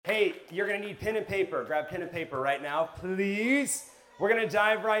Hey, you're going to need pen and paper. Grab pen and paper right now, please. We're going to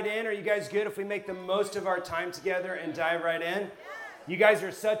dive right in. Are you guys good if we make the most of our time together and dive right in? You guys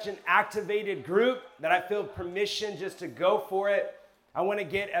are such an activated group that I feel permission just to go for it. I want to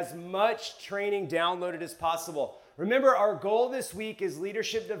get as much training downloaded as possible. Remember, our goal this week is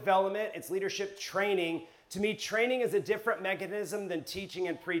leadership development. It's leadership training. To me, training is a different mechanism than teaching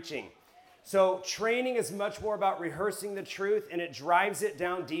and preaching. So training is much more about rehearsing the truth, and it drives it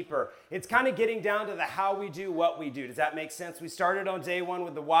down deeper. It's kind of getting down to the how we do what we do. Does that make sense? We started on day one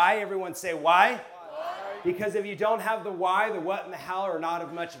with the why. Everyone say why. Why? Because if you don't have the why, the what and the how are not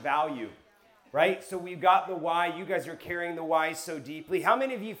of much value, right? So we've got the why. You guys are carrying the why so deeply. How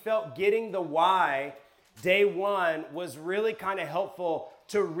many of you felt getting the why day one was really kind of helpful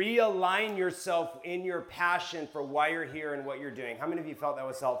to realign yourself in your passion for why you're here and what you're doing? How many of you felt that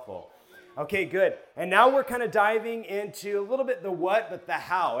was helpful? Okay, good. And now we're kind of diving into a little bit the what, but the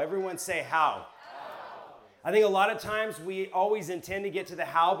how. Everyone say how. I think a lot of times we always intend to get to the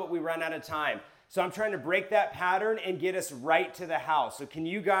how, but we run out of time. So I'm trying to break that pattern and get us right to the how. So can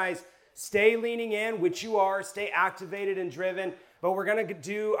you guys stay leaning in, which you are, stay activated and driven. But I'm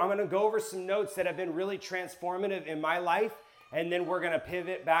going to go over some notes that have been really transformative in my life, and then we're going to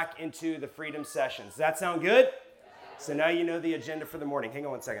pivot back into the freedom sessions. Does that sound good? So now you know the agenda for the morning. Hang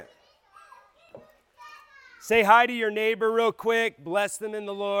on one second. Say hi to your neighbor real quick. Bless them in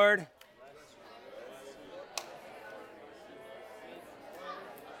the Lord.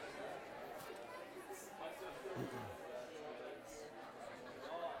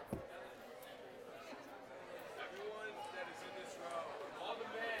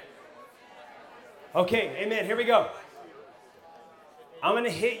 Okay, amen. Here we go. I'm going to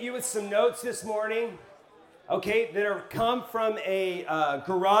hit you with some notes this morning, okay, that are come from a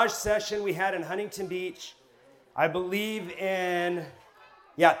garage session we had in Huntington Beach. I believe in,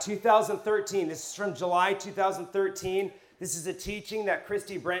 2013. This is from July 2013. This is a teaching that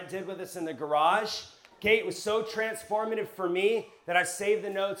Christy Brent did with us in the garage. Okay, it was so transformative for me that I've saved the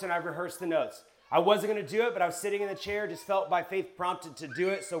notes and I've rehearsed the notes. I wasn't going to do it, but I was sitting in the chair, just felt by faith prompted to do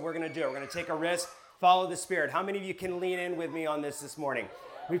it, so we're going to do it. We're going to take a risk, follow the Spirit. How many of you can lean in with me on this morning?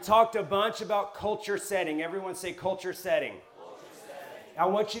 We've talked a bunch about culture setting. Everyone say culture setting. I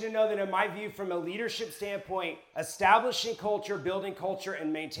want you to know that in my view, from a leadership standpoint, establishing culture, building culture,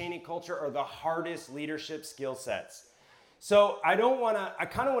 and maintaining culture are the hardest leadership skill sets. So I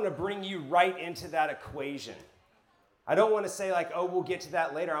kind of want to bring you right into that equation. I don't want to say like, oh, we'll get to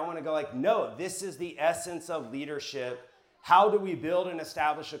that later. I want to go like, no, this is the essence of leadership. How do we build and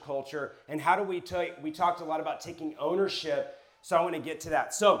establish a culture? And how do we talked a lot about taking ownership. So I want to get to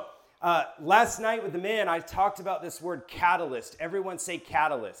that. So last night with the men, I talked about this word catalyst. Everyone say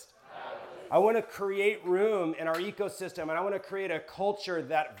catalyst. I want to create room in our ecosystem, and I want to create a culture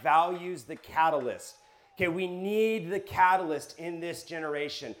that values the catalyst. Okay, we need the catalyst in this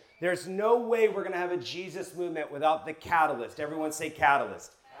generation. There's no way we're going to have a Jesus movement without the catalyst. Everyone say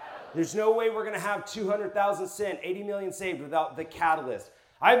catalyst. There's no way we're going to have 200,000 sent, 80 million saved without the catalyst.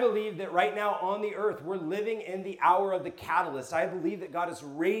 I believe that right now on the earth, we're living in the hour of the catalyst. I believe that God is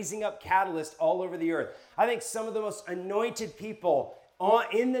raising up catalysts all over the earth. I think some of the most anointed people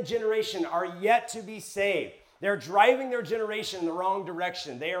in the generation are yet to be saved. They're driving their generation in the wrong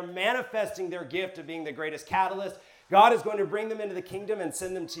direction. They are manifesting their gift of being the greatest catalyst. God is going to bring them into the kingdom and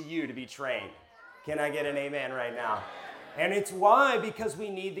send them to you to be trained. Can I get an amen right now? And it's why, because we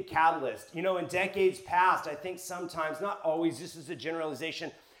need the catalyst. You know, in decades past, I think sometimes, not always, this is a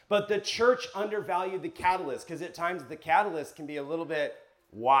generalization, but the church undervalued the catalyst, because at times the catalyst can be a little bit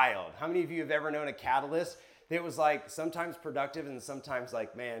wild. How many of you have ever known a catalyst that was like sometimes productive and sometimes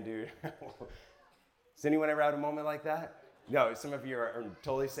like, man, dude. Has anyone ever had a moment like that? No, some of you are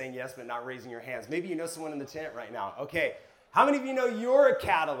totally saying yes, but not raising your hands. Maybe you know someone in the tent right now. Okay, how many of you know you're a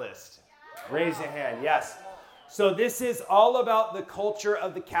catalyst? Raise your hand, yes. So this is all about the culture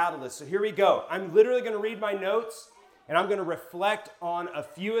of the catalyst. So here we go. I'm literally going to read my notes, and I'm going to reflect on a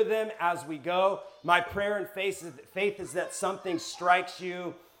few of them as we go. My prayer and faith is that something strikes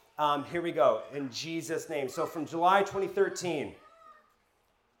you. Here we go, in Jesus' name. So from July 2013.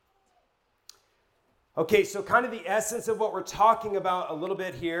 Okay, so kind of the essence of what we're talking about a little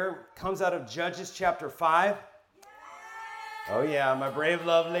bit here comes out of Judges chapter 5. Oh yeah, my Brave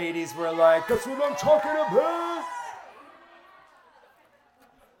Love ladies were like, that's what I'm talking about.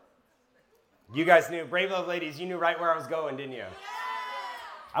 You guys knew, Brave Love ladies, you knew right where I was going, didn't you?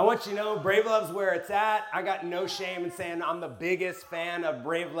 I want you to know Brave Love's where it's at. I got no shame in saying I'm the biggest fan of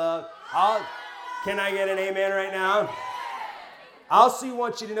Brave Love. Can I get an amen right now? I also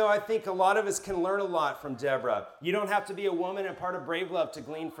want you to know, I think a lot of us can learn a lot from Deborah. You don't have to be a woman and part of Brave Love to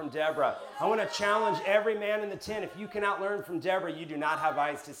glean from Deborah. I want to challenge every man in the tent. If you cannot learn from Deborah, you do not have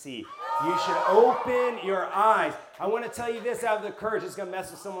eyes to see. You should open your eyes. I want to tell you this out of the courage. It's going to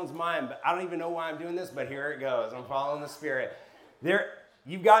mess with someone's mind, but I don't even know why I'm doing this, but here it goes. I'm following the Spirit.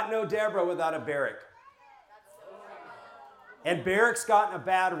 You've got no Deborah without a Barak. And Barak's gotten a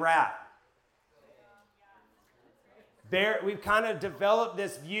bad rap. We've kind of developed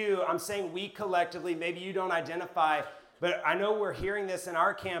this view. I'm saying we collectively, maybe you don't identify, but I know we're hearing this in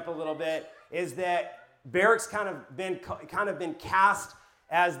our camp a little bit, is that Barak's kind of been cast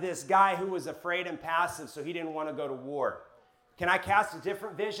as this guy who was afraid and passive, so he didn't want to go to war. Can I cast a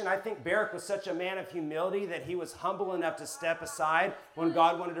different vision? I think Barak was such a man of humility that he was humble enough to step aside when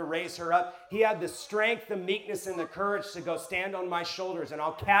God wanted to raise her up. He had the strength, the meekness, and the courage to go stand on my shoulders, and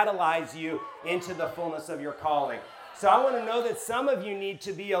I'll catalyze you into the fullness of your calling. So I want to know that some of you need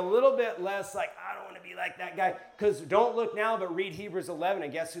to be a little bit less like, I don't want to be like that guy. Because don't look now, but read Hebrews 11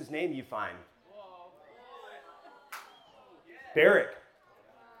 and guess whose name you find? Barak.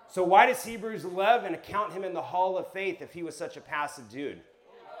 So why does Hebrews 11 count him in the hall of faith if he was such a passive dude?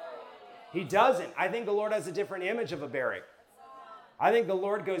 He doesn't. I think the Lord has a different image of a Barak. I think the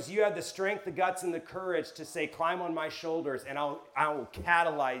Lord goes, you have the strength, the guts, and the courage to say, climb on my shoulders, and I will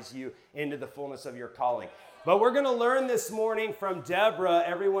catalyze you into the fullness of your calling. But we're going to learn this morning from Deborah.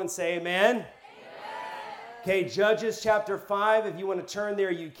 Everyone say amen. Amen. Okay, Judges chapter 5. If you want to turn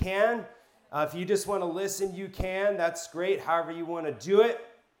there, you can. If you just want to listen, you can. That's great, however you want to do it.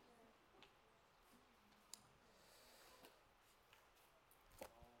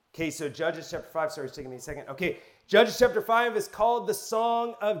 Okay, so Judges chapter 5. Sorry, it's taking me a second. Okay, Judges chapter 5 is called the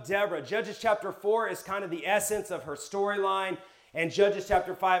Song of Deborah. Judges chapter 4 is kind of the essence of her storyline. And Judges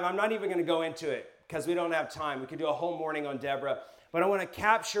chapter 5, I'm not even going to go into it, because we don't have time. We could do a whole morning on Deborah. But I want to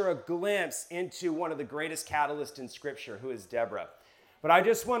capture a glimpse into one of the greatest catalysts in Scripture, who is Deborah. But I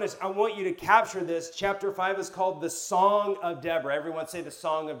want you to capture this. Chapter 5 is called the Song of Deborah. Everyone say the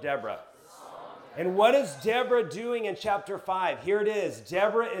Song of Deborah. And what is Deborah doing in chapter 5? Here it is.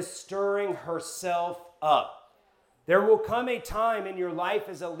 Deborah is stirring herself up. There will come a time in your life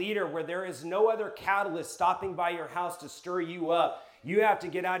as a leader where there is no other catalyst stopping by your house to stir you up. You have to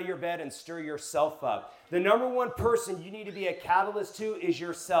get out of your bed and stir yourself up. The number one person you need to be a catalyst to is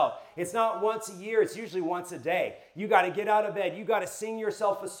yourself. It's not once a year, it's usually once a day. You got to get out of bed. You got to sing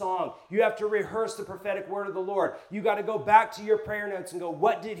yourself a song. You have to rehearse the prophetic word of the Lord. You got to go back to your prayer notes and go,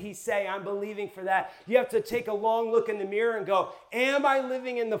 what did he say? I'm believing for that. You have to take a long look in the mirror and go, am I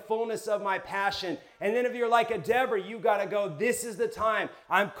living in the fullness of my passion? And then if you're like a Deborah, you got to go, this is the time.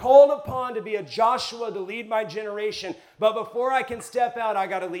 I'm called upon to be a Joshua to lead my generation. But before I can step out, I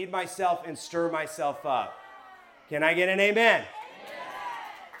got to lead myself and stir myself up. Can I get an amen?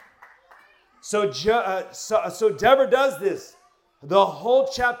 So Deborah does this. The whole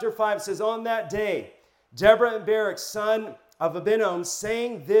chapter 5 says, on that day, Deborah and Barak, son of Abinoam,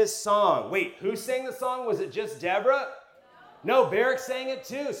 sang this song. Wait, who sang the song? Was it just Deborah? No, Barak sang it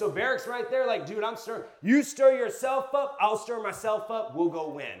too. So Barak's right there like, dude, I'm stirring. You stir yourself up, I'll stir myself up, we'll go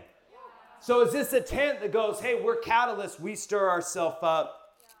win. So is this a tent that goes, hey, we're catalysts, we stir ourselves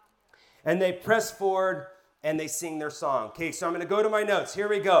up. And they press forward and they sing their song. Okay, so I'm going to go to my notes. Here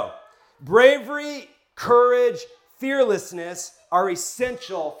we go. Bravery, courage, fearlessness are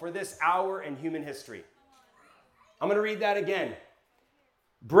essential for this hour in human history. I'm going to read that again.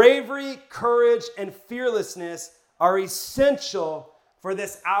 Bravery, courage, and fearlessness are essential for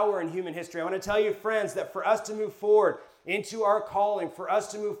this hour in human history. I want to tell you, friends, that for us to move forward into our calling, for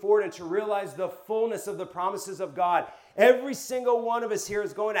us to move forward and to realize the fullness of the promises of God, every single one of us here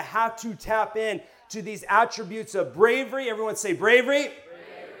is going to have to tap in to these attributes of bravery. Everyone say bravery.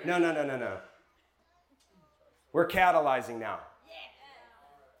 No. We're catalyzing now.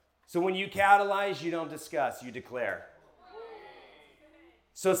 So when you catalyze, you don't discuss, you declare.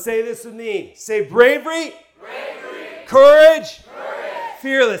 So say this with me. Say bravery, courage,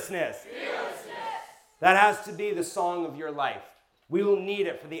 fearlessness. That has to be the song of your life. We will need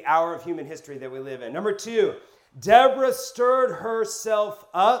it for the hour of human history that we live in. Number 2, Deborah stirred herself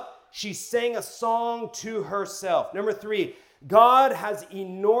up. She sang a song to herself. Number 3, God has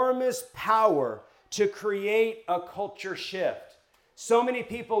enormous power to create a culture shift. So many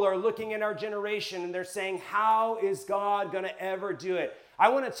people are looking in our generation and they're saying, how is God going to ever do it? I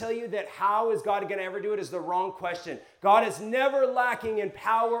want to tell you that how is God going to ever do it is the wrong question. God is never lacking in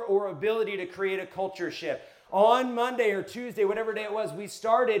power or ability to create a culture shift. On Monday or Tuesday, whatever day it was, we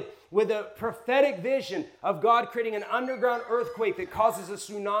started with a prophetic vision of God creating an underground earthquake that causes a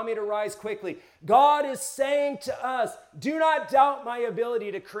tsunami to rise quickly. God is saying to us, do not doubt my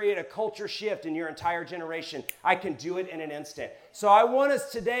ability to create a culture shift in your entire generation. I can do it in an instant. So I want us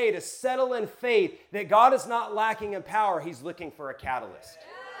today to settle in faith that God is not lacking in power. He's looking for a catalyst.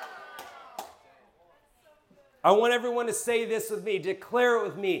 I want everyone to say this with me, declare it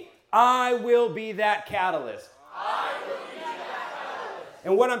with me. I will be that catalyst. I will be that catalyst.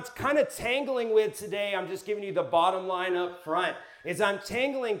 And what I'm kind of tangling with today, I'm just giving you the bottom line up front, is I'm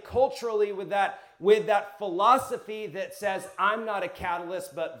tangling culturally with that philosophy that says I'm not a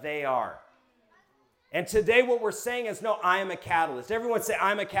catalyst, but they are. And today what we're saying is, no, I am a catalyst. Everyone say,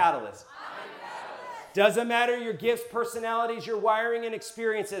 I'm a catalyst. Doesn't matter your gifts, personalities, your wiring, and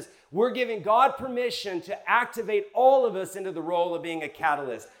experiences. We're giving God permission to activate all of us into the role of being a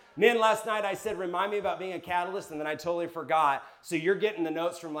catalyst. Men, last night I said, remind me about being a catalyst, and then I totally forgot. So you're getting the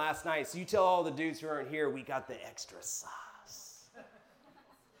notes from last night. So you tell all the dudes who aren't here, we got the extra sauce.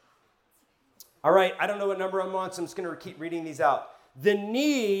 All right, I don't know what number I'm on, so I'm just going to keep reading these out. The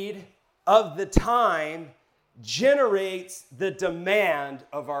need of the time generates the demand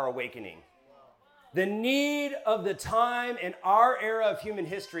of our awakening. The need of the time in our era of human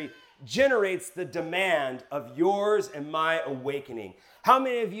history generates the demand of yours and my awakening. How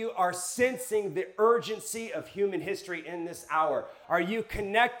many of you are sensing the urgency of human history in this hour? Are you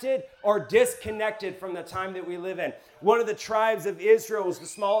connected or disconnected from the time that we live in? One of the tribes of Israel was the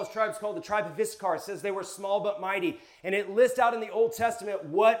smallest tribe. It's called the tribe of Issachar. It says they were small but mighty. And it lists out in the Old Testament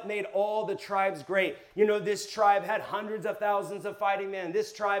what made all the tribes great. You know, this tribe had hundreds of thousands of fighting men.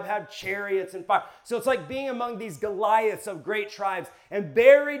 This tribe had chariots and fire. So it's like being among these Goliaths of great tribes. And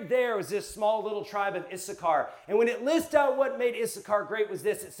buried there was this small little tribe of Issachar. And when it lists out what made Issachar great was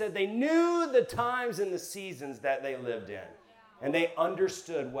this. It said they knew the times and the seasons that they lived in. And they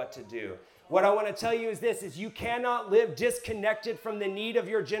understood what to do. What I want to tell you is this, is you cannot live disconnected from the need of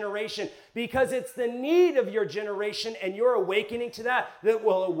your generation, because it's the need of your generation and your awakening to that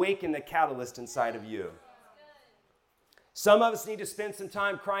will awaken the catalyst inside of you. Some of us need to spend some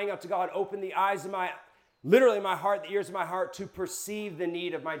time crying out to God, open the eyes of my heart, the ears of my heart to perceive the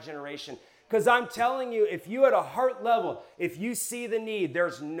need of my generation. Because I'm telling you, if you at a heart level, if you see the need,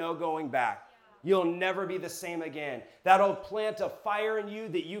 there's no going back. You'll never be the same again. That'll plant a fire in you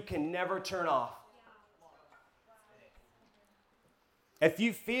that you can never turn off. If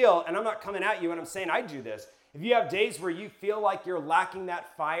you feel, and I'm not coming at you and I'm saying I do this, if you have days where you feel like you're lacking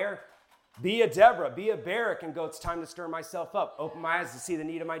that fire, be a Deborah, be a Barak, and go, it's time to stir myself up. Open my eyes to see the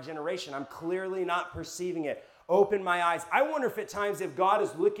need of my generation. I'm clearly not perceiving it. Open my eyes. I wonder if at times if God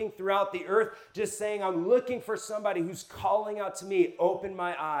is looking throughout the earth, just saying, I'm looking for somebody who's calling out to me, open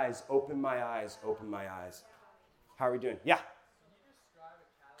my eyes, open my eyes, open my eyes. How are we doing? Yeah.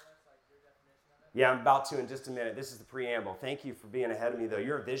 Yeah, I'm about to in just a minute. This is the preamble. Thank you for being ahead of me, though.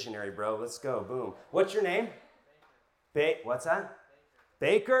 You're a visionary, bro. Let's go. Boom. What's your name? What's that?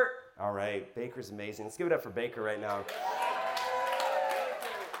 Baker? All right. Baker's amazing. Let's give it up for Baker right now.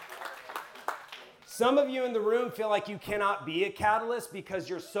 Some of you in the room feel like you cannot be a catalyst because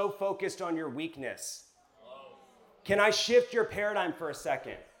you're so focused on your weakness. Can I shift your paradigm for a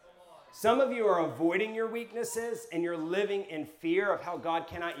second? Some of you are avoiding your weaknesses and you're living in fear of how God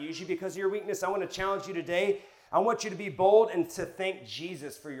cannot use you because of your weakness. I want to challenge you today. I want you to be bold and to thank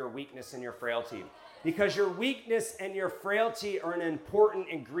Jesus for your weakness and your frailty. Because your weakness and your frailty are an important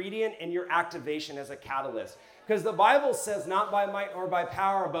ingredient in your activation as a catalyst. Because the Bible says, not by might or by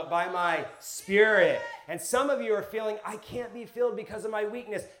power, but by my spirit. And some of you are feeling, I can't be filled because of my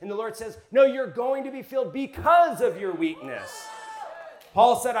weakness. And the Lord says, no, you're going to be filled because of your weakness.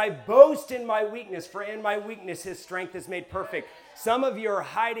 Paul said, I boast in my weakness, for in my weakness his strength is made perfect. Some of you are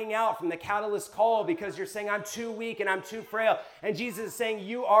hiding out from the catalyst call because you're saying, I'm too weak and I'm too frail. And Jesus is saying,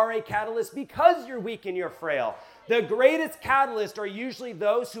 you are a catalyst because you're weak and you're frail. The greatest catalysts are usually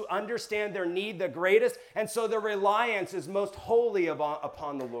those who understand their need the greatest, and so their reliance is most wholly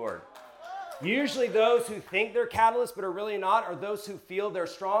upon the Lord. Usually those who think they're catalysts but are really not are those who feel they're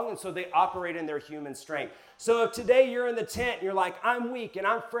strong, and so they operate in their human strength. So if today you're in the tent and you're like, I'm weak and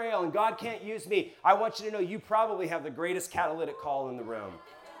I'm frail and God can't use me, I want you to know you probably have the greatest catalytic call in the room.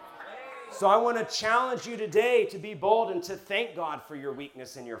 So I want to challenge you today to be bold and to thank God for your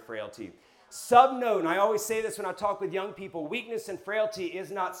weakness and your frailty. Subnote, and I always say this when I talk with young people, weakness and frailty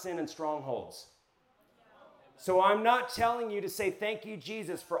is not sin and strongholds. So I'm not telling you to say, thank you,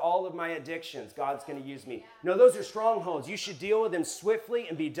 Jesus, for all of my addictions. God's going to use me. No, those are strongholds. You should deal with them swiftly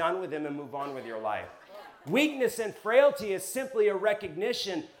and be done with them and move on with your life. Weakness and frailty is simply a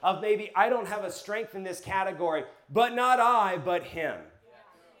recognition of maybe I don't have a strength in this category, but not I, but him.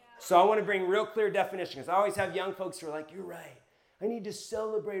 So I want to bring real clear definition, because I always have young folks who are like, you're right. I need to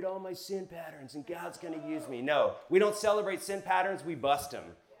celebrate all my sin patterns and God's going to use me. No, we don't celebrate sin patterns, we bust them.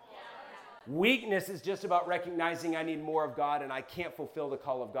 Weakness is just about recognizing I need more of God and I can't fulfill the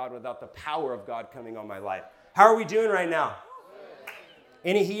call of God without the power of God coming on my life. How are we doing right now?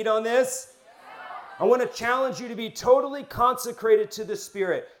 Any heat on this? I want to challenge you to be totally consecrated to the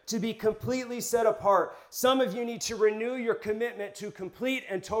Spirit, to be completely set apart. Some of you need to renew your commitment to complete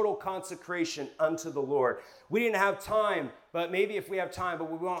and total consecration unto the Lord. We didn't have time, but maybe if we have time,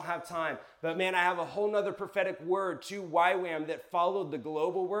 but we won't have time. But man, I have a whole nother prophetic word to YWAM that followed the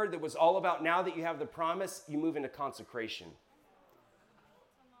global word that was all about now that you have the promise, you move into consecration.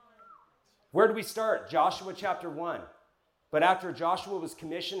 Where do we start? Joshua chapter 1. But after Joshua was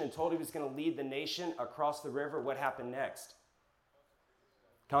commissioned and told he was going to lead the nation across the river, what happened next?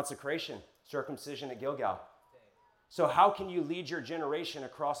 Consecration, circumcision at Gilgal. So how can you lead your generation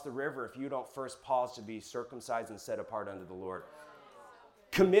across the river if you don't first pause to be circumcised and set apart unto the Lord?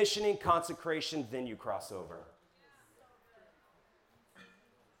 Commissioning, consecration, then you cross over.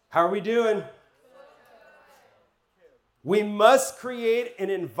 How are we doing? We must create an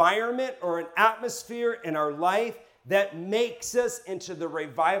environment or an atmosphere in our life that makes us into the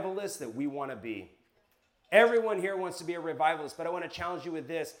revivalist that we want to be. Everyone here wants to be a revivalist, but I want to challenge you with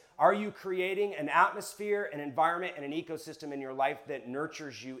this. Are you creating an atmosphere, an environment, and an ecosystem in your life that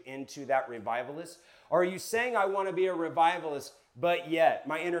nurtures you into that revivalist? Or are you saying, I want to be a revivalist, but yet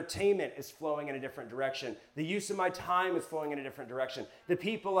my entertainment is flowing in a different direction. The use of my time is flowing in a different direction. The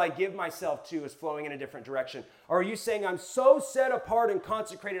people I give myself to is flowing in a different direction. Or are you saying, I'm so set apart and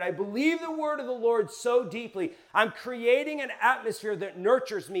consecrated, I believe the word of the Lord so deeply, I'm creating an atmosphere that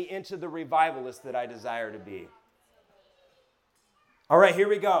nurtures me into the revivalist that I desire to be? All right, here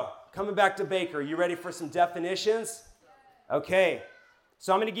we go. Coming back to Baker. You ready for some definitions? Okay.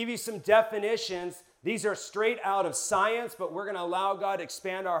 So I'm going to give you some definitions. These are straight out of science, but we're going to allow God to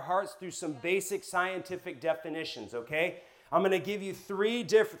expand our hearts through some basic scientific definitions, okay? I'm going to give you three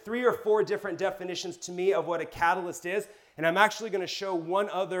or four different definitions to me of what a catalyst is, and I'm actually going to show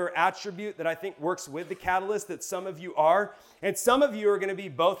one other attribute that I think works with the catalyst that some of you are, and some of you are going to be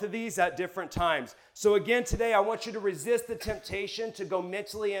both of these at different times. So again, today I want you to resist the temptation to go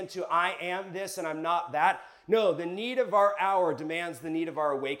mentally into I am this and I'm not that. No, the need of our hour demands the need of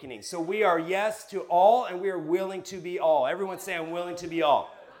our awakening. So we are yes to all, and we are willing to be all. Everyone say, I'm willing to be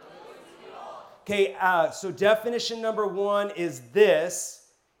all. Okay, so definition number one is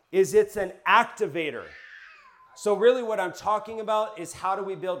it's an activator. So really what I'm talking about is how do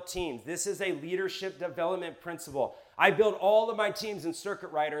we build teams? This is a leadership development principle. I build all of my teams and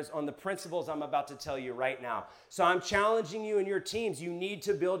circuit riders on the principles I'm about to tell you right now. So I'm challenging you in your teams. You need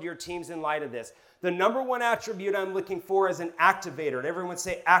to build your teams in light of this. The number one attribute I'm looking for is an activator. And everyone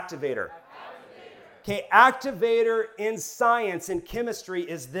say activator. Okay, activator in science and chemistry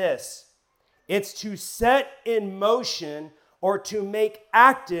is this. It's to set in motion or to make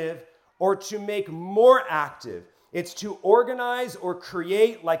active or to make more active. It's to organize or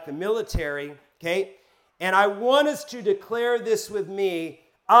create like the military, okay? And I want us to declare this with me.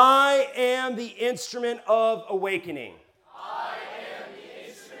 I am the instrument of awakening.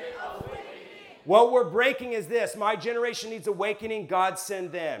 What we're breaking is this. My generation needs awakening. God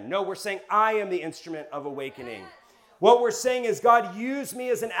send them. No, we're saying I am the instrument of awakening. What we're saying is God use me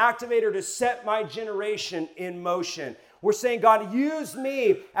as an activator to set my generation in motion. We're saying God use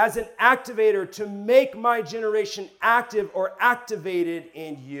me as an activator to make my generation active or activated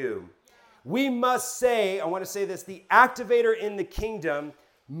in you. We must say, I want to say this, the activator in the kingdom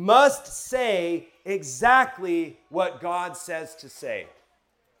must say exactly what God says to say.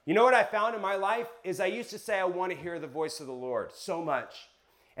 You know what I found in my life is I used to say I want to hear the voice of the Lord so much.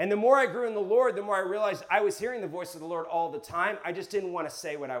 And the more I grew in the Lord, the more I realized I was hearing the voice of the Lord all the time. I just didn't want to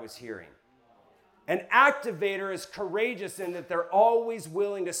say what I was hearing. An activator is courageous in that they're always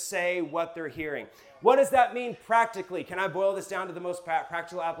willing to say what they're hearing. What does that mean practically? Can I boil this down to the most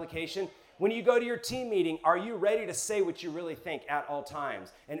practical application? When you go to your team meeting, are you ready to say what you really think at all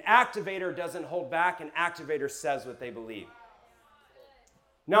times? An activator doesn't hold back. An activator says what they believe.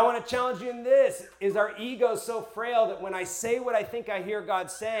 Now, I want to challenge you in this. Is our ego so frail that when I say what I think I hear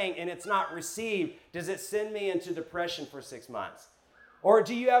God saying and it's not received, does it send me into depression for 6 months? Or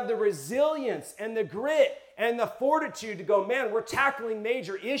do you have the resilience and the grit and the fortitude to go, man, we're tackling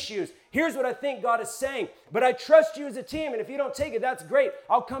major issues. Here's what I think God is saying, but I trust you as a team, and if you don't take it, that's great.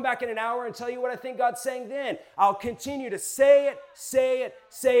 I'll come back in an hour and tell you what I think God's saying then. I'll continue to say it, say it,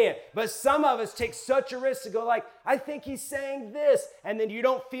 say it. But some of us take such a risk to go like, I think he's saying this, and then you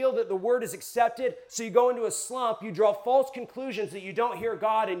don't feel that the word is accepted, so you go into a slump, you draw false conclusions that you don't hear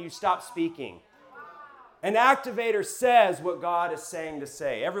God, and you stop speaking. An activator says what God is saying to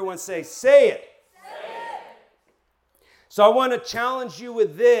say. Everyone say it. Say it. So I want to challenge you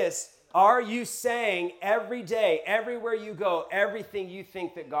with this. Are you saying every day, everywhere you go, everything you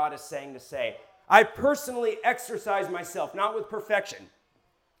think that God is saying to say? I personally exercise myself, not with perfection,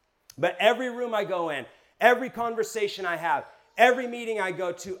 but every room I go in, every conversation I have, every meeting I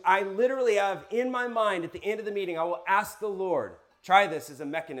go to, I literally have in my mind at the end of the meeting, I will ask the Lord. Try this as a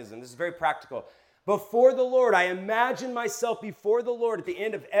mechanism. This is very practical. Before the Lord, I imagine myself before the Lord at the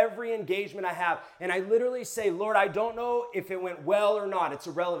end of every engagement I have. And I literally say, Lord, I don't know if it went well or not. It's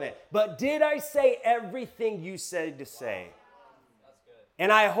irrelevant. But did I say everything you said to say? That's good.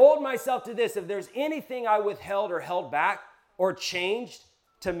 And I hold myself to this. If there's anything I withheld or held back or changed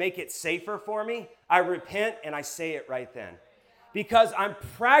to make it safer for me, I repent and I say it right then. Because I'm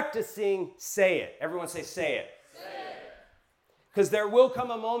practicing say it. Everyone say it. Say it. Because there will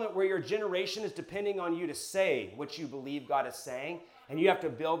come a moment where your generation is depending on you to say what you believe God is saying, and you have to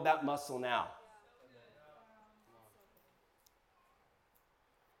build that muscle now.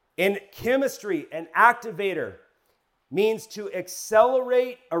 In chemistry, an activator means to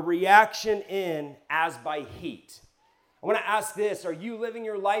accelerate a reaction in as by heat. I want to ask this, are you living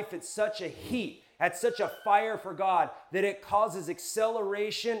your life at such a heat, at such a fire for God, that it causes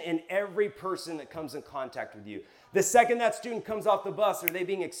acceleration in every person that comes in contact with you? The second that student comes off the bus, are they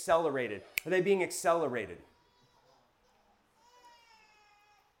being accelerated? Are they being accelerated?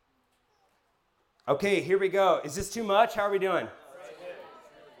 Okay, here we go. Is this too much? How are we doing?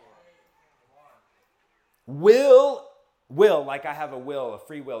 Will, like I have a will, a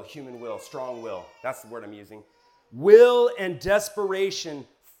free will, human will, strong will. That's the word I'm using. Will and desperation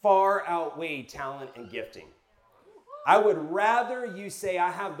far outweigh talent and gifting. I would rather you say I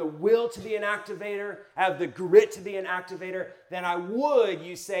have the will to be an activator, I have the grit to be an activator, than I would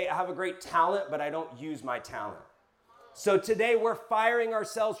you say I have a great talent, but I don't use my talent. So today we're firing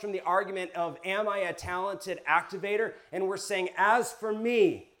ourselves from the argument of, am I a talented activator? And we're saying, as for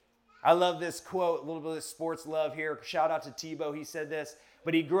me, I love this quote, a little bit of sports love here. Shout out to Tebow, he said this.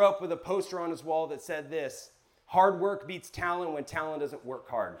 But he grew up with a poster on his wall that said this: hard work beats talent when talent doesn't work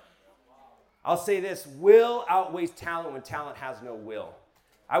hard. I'll say this, will outweighs talent when talent has no will.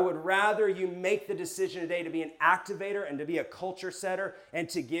 I would rather you make the decision today to be an activator and to be a culture setter and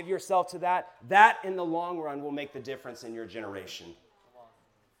to give yourself to that. That in the long run will make the difference in your generation.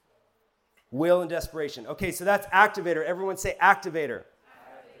 Will and desperation. Okay, so that's activator. Everyone say activator.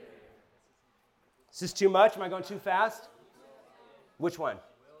 Is this too much? Am I going too fast? Which one?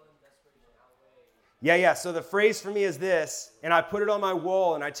 Yeah. So the phrase for me is this, and I put it on my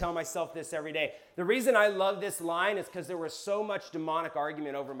wall, and I tell myself this every day. The reason I love this line is because there was so much demonic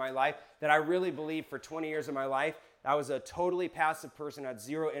argument over my life that I really believe for 20 years of my life, I was a totally passive person, had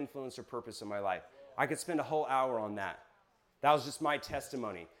zero influence or purpose in my life. I could spend a whole hour on that. That was just my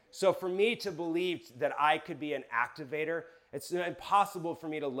testimony. So for me to believe that I could be an activator, it's impossible for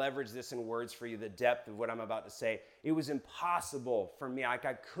me to leverage this in words for you, the depth of what I'm about to say. It was impossible for me. I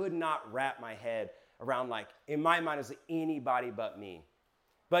could not wrap my head around, in my mind, it was anybody but me.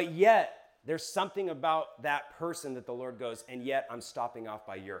 But yet, there's something about that person that the Lord goes, and yet I'm stopping off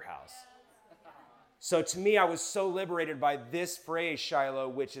by your house. So to me, I was so liberated by this phrase, Shiloh,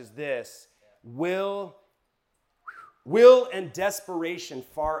 which is this: will and desperation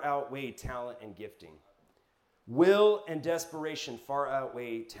far outweigh talent and gifting. Will and desperation far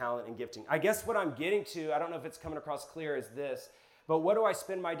outweigh talent and gifting. I guess what I'm getting to, I don't know if it's coming across clear, is this, but what do I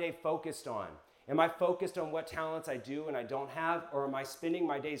spend my day focused on? Am I focused on what talents I do and I don't have, or am I spending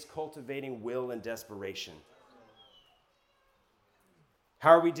my days cultivating will and desperation? How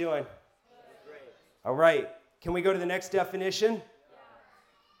are we doing? All right. Can we go to the next definition?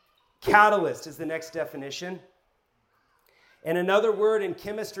 Catalyst is the next definition. And another word in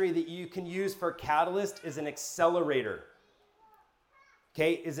chemistry that you can use for catalyst is an accelerator.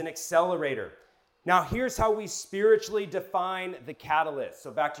 Okay, is an accelerator. Now, here's how we spiritually define the catalyst.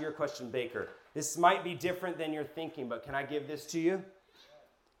 So back to your question, Baker. This might be different than you're thinking, but can I give this to you?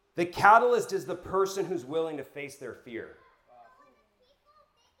 The catalyst is the person who's willing to face their fear.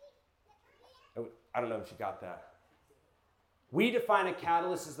 I don't know if you got that. We define a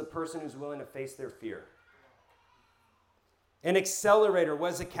catalyst as the person who's willing to face their fear. An accelerator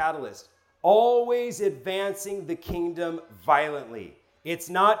was a catalyst. Always advancing the kingdom violently. It's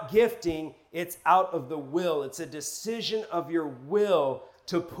not gifting, it's out of the will. It's a decision of your will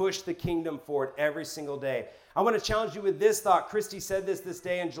to push the kingdom forward every single day. I want to challenge you with this thought. Christy said this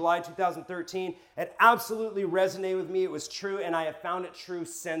day in July 2013. It absolutely resonated with me. It was true, and I have found it true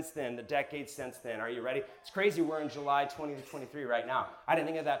since then, the decades since then. Are you ready? It's crazy. We're in July 2023 right now. I didn't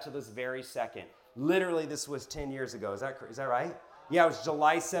think of that till this very second. Literally, this was 10 years ago. Is that right? Yeah, it was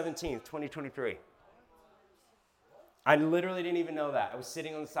July 17th, 2023. I literally didn't even know that. I was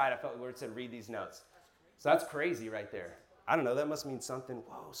sitting on the side. I felt the Lord said, read these notes. So that's crazy right there. I don't know. That must mean something.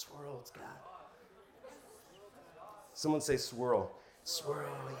 Whoa, swirl, it's God. Someone say swirl. Swirl,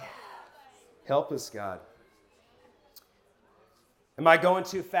 yeah. Help us, God. Am I going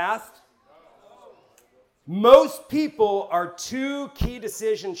too fast? Most people are 2 key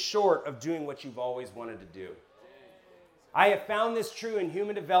decisions short of doing what you've always wanted to do. I have found this true in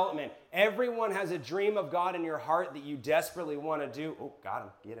human development. Everyone has a dream of God in your heart that you desperately want to do. Oh, got him.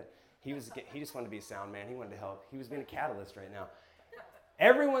 Get it. He just wanted to be a sound man. He wanted to help. He was being a catalyst right now.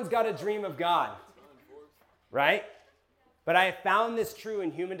 Everyone's got a dream of God, right? But I have found this true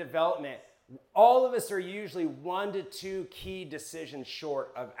in human development. All of us are usually 1 to 2 key decisions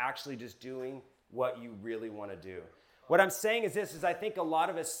short of actually just doing what you really want to do. What I'm saying is this, is I think a lot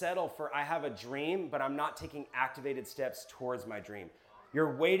of us settle for, I have a dream, but I'm not taking activated steps towards my dream.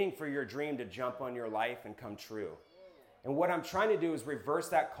 You're waiting for your dream to jump on your life and come true. And what I'm trying to do is reverse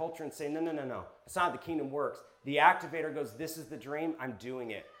that culture and say, no. That's not how the kingdom works. The activator goes, this is the dream, I'm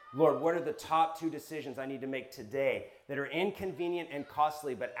doing it. Lord, what are the top 2 decisions I need to make today that are inconvenient and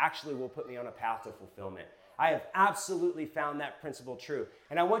costly, but actually will put me on a path to fulfillment? I have absolutely found that principle true.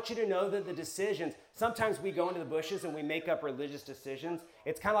 And I want you to know that the decisions, sometimes we go into the bushes and we make up religious decisions.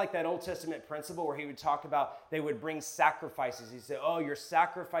 It's kind of like that Old Testament principle where he would talk about they would bring sacrifices. He'd say, oh, you're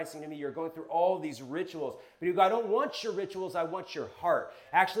sacrificing to me. You're going through all these rituals. But you go, I don't want your rituals. I want your heart.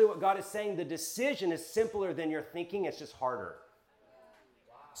 Actually, what God is saying, the decision is simpler than you're thinking. It's just harder.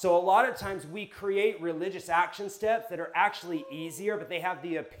 So a lot of times we create religious action steps that are actually easier, but they have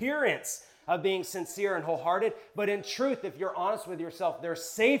the appearance of being sincere and wholehearted. But in truth, if you're honest with yourself, they're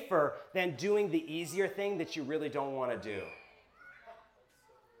safer than doing the easier thing that you really don't want to do.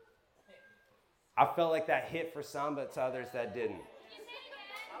 I felt like that hit for some, but to others that didn't.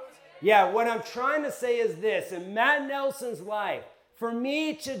 Yeah, what I'm trying to say is this. In Matt Nelson's life, for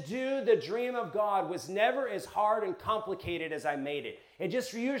me to do the dream of God was never as hard and complicated as I made it. It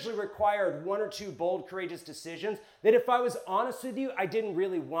just usually required 1 or 2 bold, courageous decisions that if I was honest with you, I didn't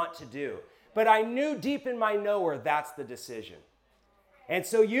really want to do. But I knew deep in my knower that's the decision. And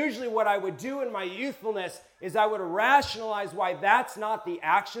so usually what I would do in my youthfulness is I would rationalize why that's not the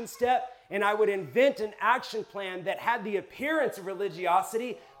action step, and I would invent an action plan that had the appearance of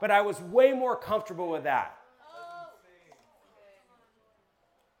religiosity, but I was way more comfortable with that.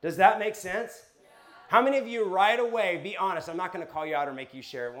 Does that make sense? How many of you right away, be honest, I'm not going to call you out or make you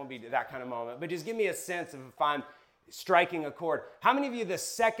share, it won't be that kind of moment, but just give me a sense of if I'm striking a chord. How many of you, the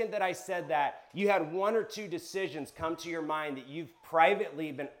second that I said that, you had 1 or 2 decisions come to your mind that you've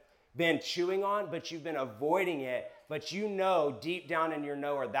privately been chewing on, but you've been avoiding it, but you know deep down in your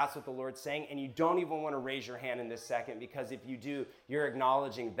knower that's what the Lord's saying, and you don't even want to raise your hand in this second, because if you do, you're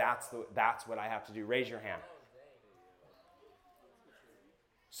acknowledging that's what I have to do. Raise your hand.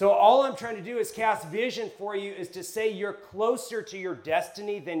 So all I'm trying to do is cast vision for you, is to say you're closer to your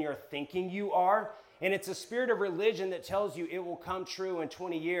destiny than you're thinking you are. And it's a spirit of religion that tells you it will come true in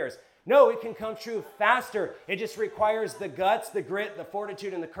 20 years. No, it can come true faster. It just requires the guts, the grit, the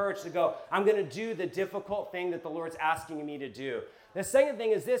fortitude, and the courage to go, I'm going to do the difficult thing that the Lord's asking me to do. The second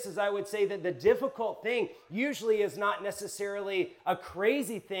thing is this, is I would say that the difficult thing usually is not necessarily a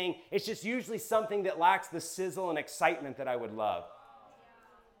crazy thing. It's just usually something that lacks the sizzle and excitement that I would love.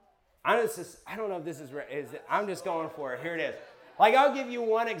 I don't know if this is right. I'm just going for it. Here it is. Like, I'll give you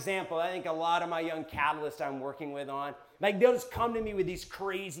one example. I think a lot of my young catalysts I'm working with on, like, they'll just come to me with these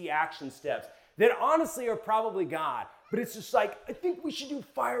crazy action steps that honestly are probably God. But it's just like, I think we should do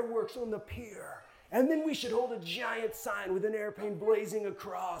fireworks on the pier. And then we should hold a giant sign with an airplane blazing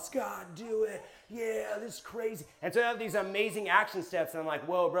across. God, do it. Yeah, this is crazy. And so I have these amazing action steps. And I'm like,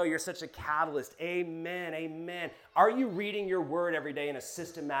 whoa, bro, you're such a catalyst. Amen, amen. Are you reading your word every day in a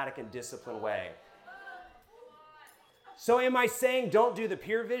systematic and disciplined way? So am I saying don't do the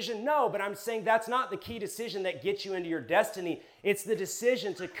peer vision? No, but I'm saying that's not the key decision that gets you into your destiny. It's the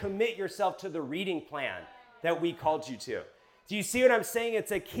decision to commit yourself to the reading plan that we called you to. Do you see what I'm saying?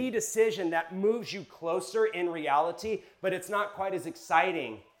 It's a key decision that moves you closer in reality, but it's not quite as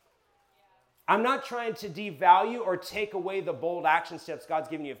exciting. I'm not trying to devalue or take away the bold action steps God's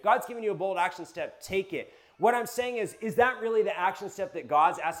given you. If God's given you a bold action step, take it. What I'm saying is that really the action step that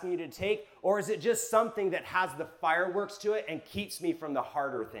God's asking you to take? Or is it just something that has the fireworks to it and keeps me from the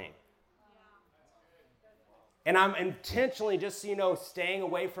harder thing? And I'm intentionally, just so you know, staying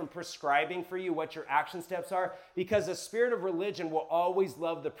away from prescribing for you what your action steps are, because the spirit of religion will always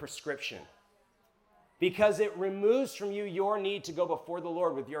love the prescription. Because it removes from you your need to go before the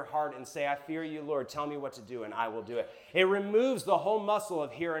Lord with your heart and say, I fear you, Lord, tell me what to do and I will do it. It removes the whole muscle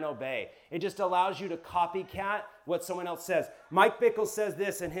of hear and obey. It just allows you to copycat what someone else says. Mike Bickle says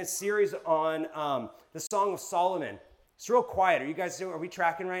this in his series on the Song of Solomon. It's real quiet. Are we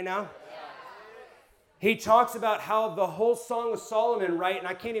tracking right now? He talks about how the whole Song of Solomon, right, and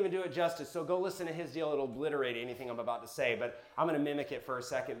I can't even do it justice, so go listen to his deal. It'll obliterate anything I'm about to say, but I'm going to mimic it for a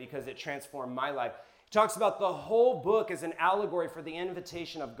second because it transformed my life. He talks about the whole book as an allegory for the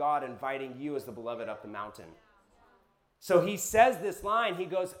invitation of God inviting you as the beloved up the mountain. So he says this line, he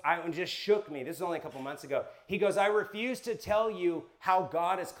goes, it just shook me. This is only a couple months ago. He goes, I refuse to tell you how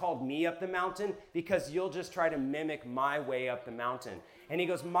God has called me up the mountain because you'll just try to mimic my way up the mountain. And he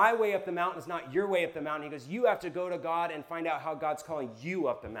goes, my way up the mountain is not your way up the mountain. He goes, you have to go to God and find out how God's calling you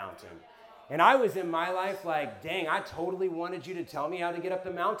up the mountain. And I was in my life like, dang, I totally wanted you to tell me how to get up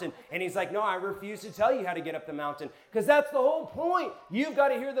the mountain. And he's like, no, I refuse to tell you how to get up the mountain. Because that's the whole point. You've got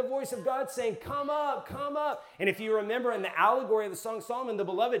to hear the voice of God saying, come up, come up. And if you remember in the allegory of the Song of Solomon, the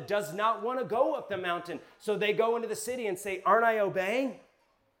beloved does not want to go up the mountain. So they go into the city and say, aren't I obeying?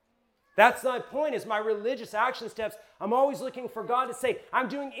 That's my point, is my religious action steps. I'm always looking for God to say, I'm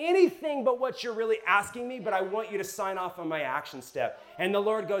doing anything but what you're really asking me, but I want you to sign off on my action step. And the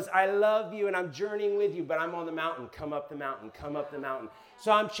Lord goes, I love you and I'm journeying with you, but I'm on the mountain. Come up the mountain, come up the mountain.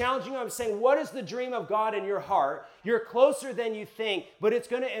 So I'm challenging you. I'm saying, what is the dream of God in your heart? You're closer than you think, but it's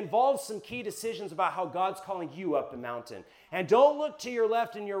going to involve some key decisions about how God's calling you up the mountain. And don't look to your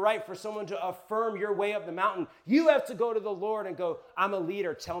left and your right for someone to affirm your way up the mountain. You have to go to the Lord and go, I'm a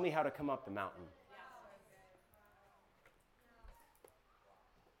leader. Tell me how to come up the mountain.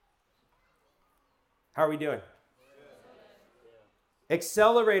 How are we doing?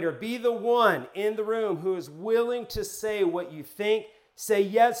 Accelerator, be the one in the room who is willing to say what you think. Say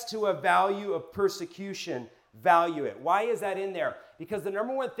yes to a value of persecution. Value it. Why is that in there? Because the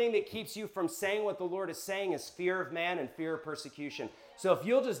number one thing that keeps you from saying what the Lord is saying is fear of man and fear of persecution. So if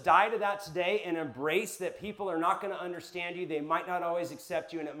you'll just die to that today and embrace that people are not going to understand you, they might not always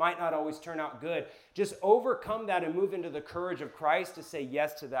accept you, and it might not always turn out good, just overcome that and move into the courage of Christ to say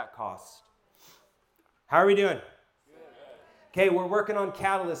yes to that cost. How are we doing? Okay, we're working on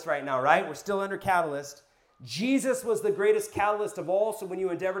Catalyst right now, right? We're still under Catalyst. Jesus was the greatest catalyst of all, so when you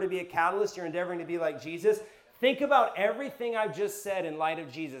endeavor to be a catalyst, you're endeavoring to be like Jesus. Think about everything I've just said in light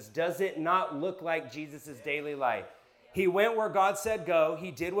of Jesus. Does it not look like Jesus' daily life? He went where God said go, he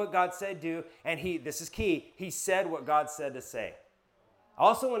did what God said do, and this is key, he said what God said to say. I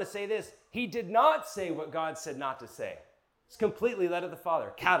also want to say this, he did not say what God said not to say. It's completely led of the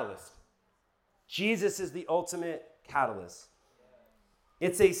Father, catalyst. Jesus is the ultimate catalyst.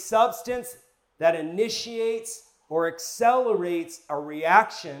 It's a substance that initiates or accelerates a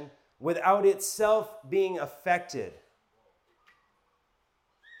reaction without itself being affected.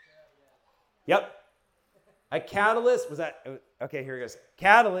 Yep. A catalyst, okay, here it goes.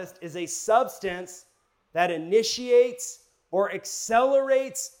 Catalyst is a substance that initiates or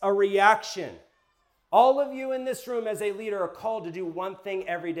accelerates a reaction. All of you in this room as a leader are called to do one thing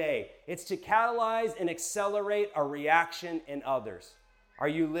every day. It's to catalyze and accelerate a reaction in others. Are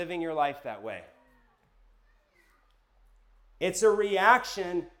you living your life that way? It's a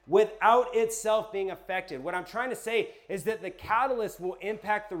reaction without itself being affected. What I'm trying to say is that the catalyst will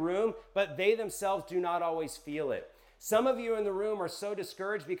impact the room, but they themselves do not always feel it. Some of you in the room are so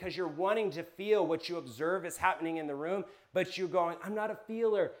discouraged because you're wanting to feel what you observe is happening in the room, but you're going, I'm not a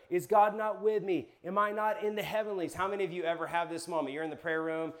feeler. Is God not with me? Am I not in the heavenlies? How many of you ever have this moment? You're in the prayer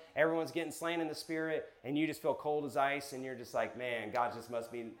room, everyone's getting slain in the spirit, and you just feel cold as ice, and you're just like, man, God just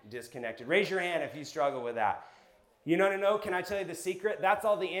must be disconnected. Raise your hand if you struggle with that. You know, can I tell you the secret? That's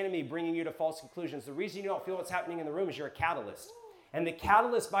all the enemy bringing you to false conclusions. The reason you don't feel what's happening in the room is you're a catalyst. And the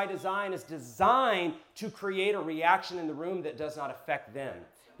catalyst by design is designed to create a reaction in the room that does not affect them.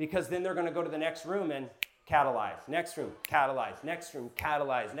 Because then they're going to go to the next room and catalyze. Next room, catalyze. Next room,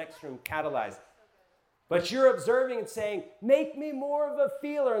 catalyze. Next room, catalyze. But you're observing and saying, make me more of a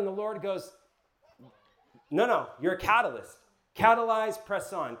feeler. And the Lord goes, no, you're a catalyst. Catalyze,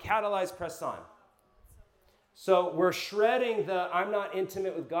 press on. Catalyze, press on. So we're shredding I'm not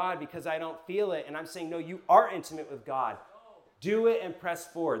intimate with God because I don't feel it. And I'm saying, no, you are intimate with God. Do it and press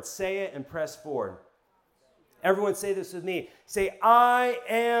forward. Say it and press forward. Everyone say this with me. Say, I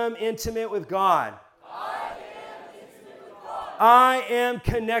am intimate with God. I am intimate with God. I am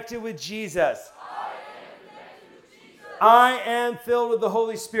connected with Jesus. I am connected with Jesus. I am filled with the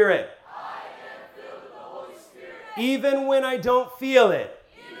Holy Spirit. I am filled with the Holy Spirit. Even when I don't feel it,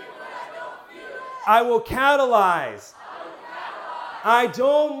 Even when I don't feel it, I will catalyze. I will catalyze. I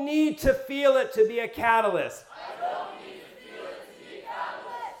don't need to feel it to be a catalyst. I don't need to feel it to be a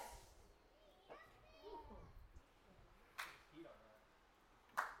catalyst.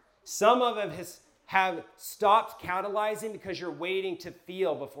 Some of us have stopped catalyzing because you're waiting to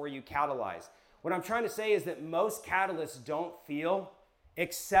feel before you catalyze. What I'm trying to say is that most catalysts don't feel.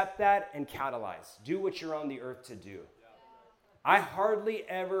 Accept that and catalyze. Do what you're on the earth to do. I hardly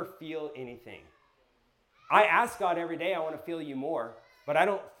ever feel anything. I ask God every day, I want to feel you more, but I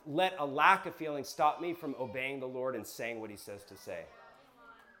don't let a lack of feeling stop me from obeying the Lord and saying what he says to say.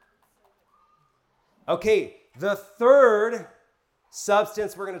 Okay, the third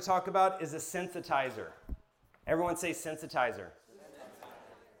substance we're going to talk about is a sensitizer. Everyone say sensitizer.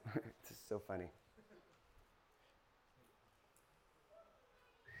 This is so funny.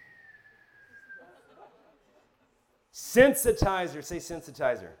 Sensitizer, say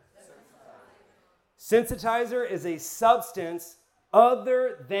sensitizer. Sensitizer is a substance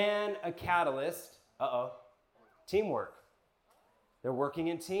other than a catalyst. Teamwork. They're working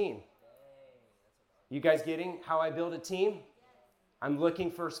in team. You guys getting how I build a team? I'm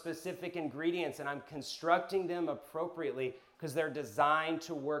looking for specific ingredients and I'm constructing them appropriately because they're designed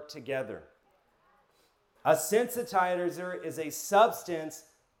to work together. A sensitizer is a substance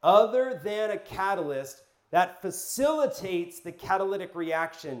other than a catalyst that facilitates the catalytic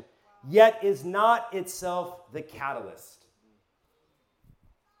reaction, yet is not itself the catalyst.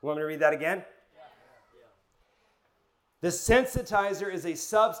 You want me to read that again? The sensitizer is a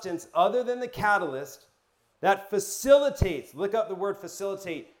substance other than the catalyst that facilitates. Look up the word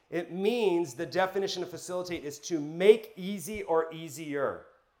facilitate. It means, the definition of facilitate is to make easy or easier.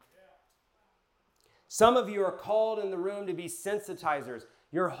 Some of you are called in the room to be sensitizers.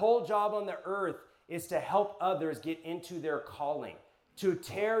 Your whole job on the earth is to help others get into their calling, to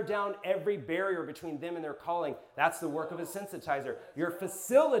tear down every barrier between them and their calling. That's the work of a sensitizer. You're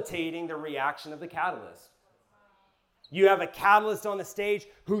facilitating the reaction of the catalyst. You have a catalyst on the stage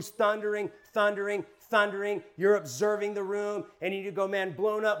who's thundering. You're observing the room, and you go, man,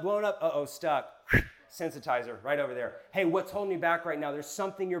 blown up. Stuck. Sensitizer right over there. Hey, what's holding you back right now? There's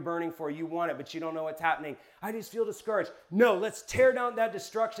something you're burning for. You want it, but you don't know what's happening. I just feel discouraged. No, let's tear down that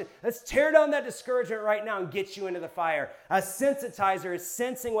destruction. Let's tear down that discouragement right now and get you into the fire. A sensitizer is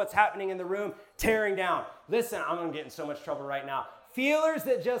sensing what's happening in the room, tearing down. Listen, I'm going to get in so much trouble right now. Feelers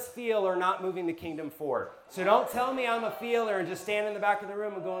that just feel are not moving the kingdom forward. So don't tell me I'm a feeler and just stand in the back of the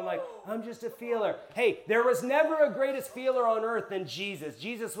room and going like, I'm just a feeler. Hey, there was never a greatest feeler on earth than Jesus.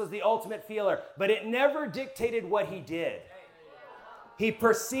 Jesus was the ultimate feeler, but it never dictated what he did. He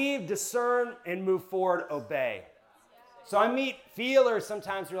perceived, discerned, and moved forward, obey. So I meet feelers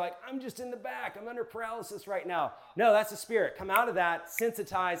sometimes who are like, I'm just in the back. I'm under paralysis right now. No, that's the spirit. Come out of that,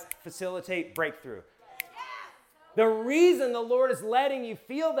 sensitize, facilitate, breakthrough. The reason the Lord is letting you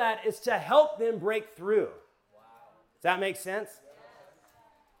feel that is to help them break through. Does that make sense?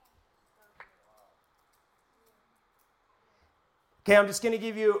 Okay, I'm just going to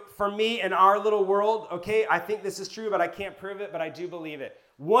give you, for me, in our little world, okay, I think this is true, but I can't prove it, but I do believe it.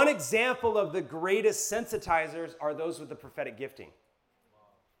 One example of the greatest sensitizers are those with the prophetic gifting.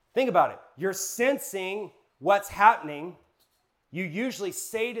 Think about it. You're sensing what's happening. You usually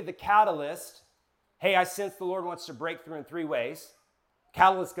say to the catalyst, hey, I sense the Lord wants to break through in 3 ways.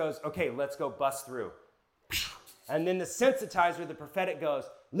 Catalyst goes, okay, let's go bust through. And then the sensitizer, the prophetic goes,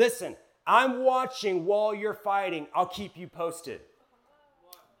 listen, I'm watching while you're fighting. I'll keep you posted.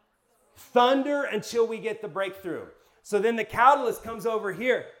 Thunder until we get the breakthrough. So then the catalyst comes over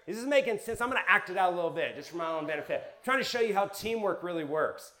here. This is making sense. I'm going to act it out a little bit just for my own benefit. I'm trying to show you how teamwork really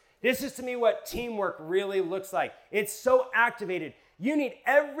works. This is to me what teamwork really looks like. It's so activated. You need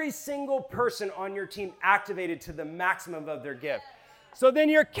every single person on your team activated to the maximum of their gift. So then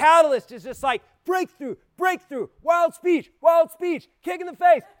your catalyst is just like breakthrough, wild speech, kick in the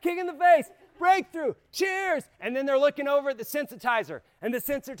face, breakthrough, cheers. And then they're looking over at the sensitizer, and the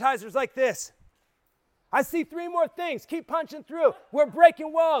sensitizer's like this. I see 3 more things. Keep punching through. We're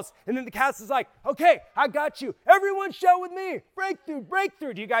breaking walls. And then the catalyst is like, okay, I got you. Everyone shout with me.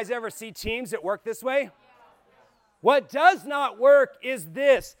 Breakthrough. Do you guys ever see teams that work this way? What does not work is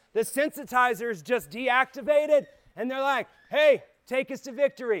this. The sensitizer is just deactivated, and they're like, hey, take us to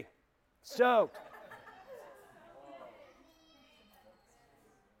victory. Stoked.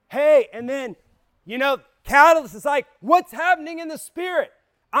 hey, and then, catalyst is like, what's happening in the spirit?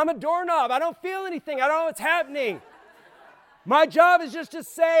 I'm a doorknob. I don't feel anything. I don't know what's happening. My job is just to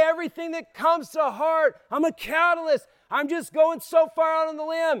say everything that comes to heart. I'm a catalyst. I'm just going so far out on the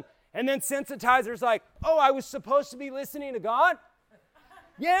limb. And then sensitizer's like, oh, I was supposed to be listening to God?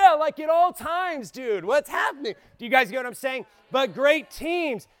 Yeah, like at all times, dude. What's happening? Do you guys get what I'm saying? But great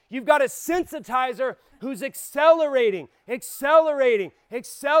teams, you've got a sensitizer who's accelerating.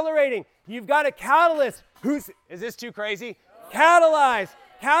 You've got a catalyst who's, is this too crazy? Catalyze.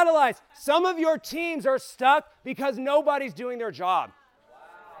 Some of your teams are stuck because nobody's doing their job.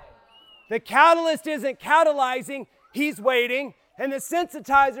 The catalyst isn't catalyzing, he's waiting. And the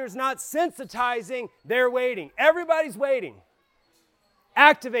sensitizer's not sensitizing, they're waiting. Everybody's waiting.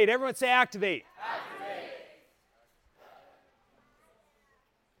 Activate. Everyone say activate. Activate.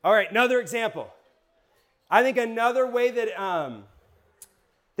 All right, another example. I think another way that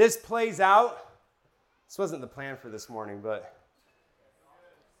this plays out, this wasn't the plan for this morning, but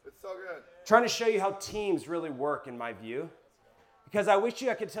it's so good. Trying to show you how teams really work in my view. Because I wish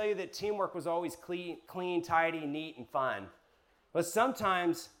I could tell you that teamwork was always clean, tidy, neat, and fun. But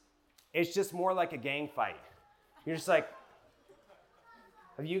sometimes it's just more like a gang fight. You're just like,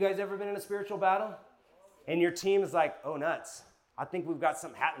 have you guys ever been in a spiritual battle? And your team is like, oh, nuts. I think we've got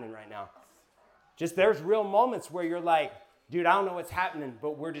something happening right now. Just there's real moments where you're like, dude, I don't know what's happening,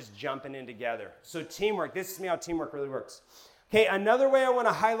 but we're just jumping in together. So teamwork, this is me how teamwork really works. Okay, another way I want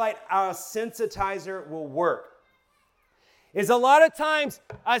to highlight how a sensitizer will work is a lot of times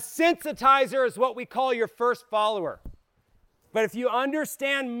a sensitizer is what we call your first follower. But if you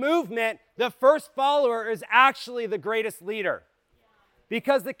understand movement, the first follower is actually the greatest leader.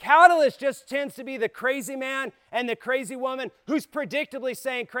 Because the catalyst just tends to be the crazy man and the crazy woman who's predictably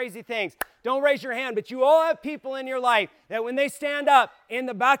saying crazy things. Don't raise your hand, but you all have people in your life that when they stand up, in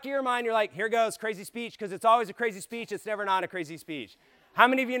the back of your mind, you're like, here goes crazy speech, because it's always a crazy speech. It's never not a crazy speech. How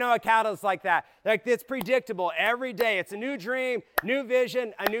many of you know a catalyst like that? Like, it's predictable every day. It's a new dream, new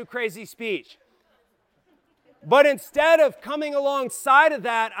vision, a new crazy speech. But instead of coming alongside of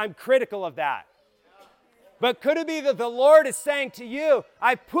that, I'm critical of that. But could it be that the Lord is saying to you,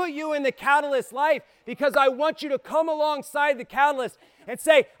 I put you in the catalyst life because I want you to come alongside the catalyst and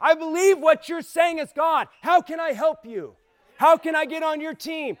say, I believe what you're saying is God. How can I help you? How can I get on your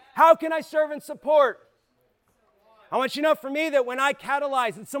team? How can I serve and support? I want you to know for me that when I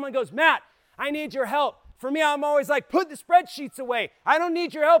catalyze and someone goes, Matt, I need your help. For me, I'm always like, put the spreadsheets away. I don't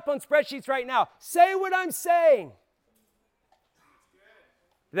need your help on spreadsheets right now. Say what I'm saying.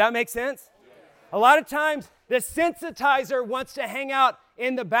 Does that make sense? A lot of times, the sensitizer wants to hang out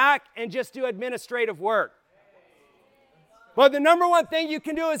in the back and just do administrative work. But the number one thing you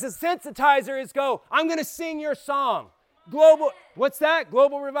can do as a sensitizer is go, I'm going to sing your song. What's that?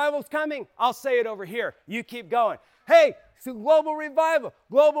 Global revival's coming? I'll say it over here. You keep going. Hey, so global revival.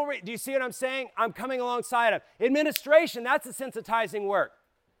 Do you see what I'm saying? I'm coming alongside of. Administration, that's a sensitizing work.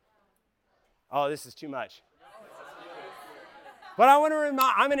 Oh, this is too much. But I want to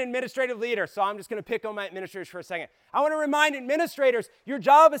remind, I'm an administrative leader, so I'm just going to pick on my administrators for a second. I want to remind administrators, your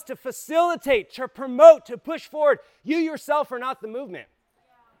job is to facilitate, to promote, to push forward. You yourself are not the movement.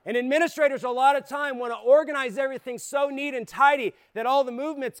 And administrators a lot of time want to organize everything so neat and tidy that all the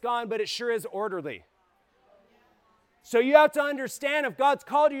movement's gone, but it sure is orderly. So you have to understand, if God's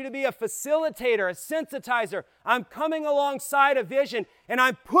called you to be a facilitator, a sensitizer, I'm coming alongside a vision and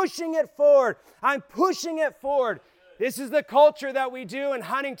I'm pushing it forward. This is the culture that we do in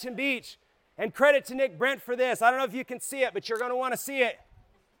Huntington Beach. And credit to Nick Brent for this. I don't know if you can see it, but you're going to want to see it.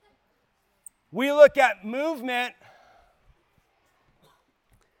 We look at movement.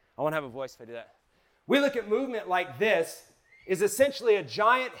 I want to have a voice if I do that. We look at movement like this is essentially a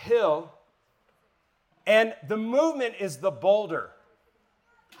giant hill, and the movement is the boulder.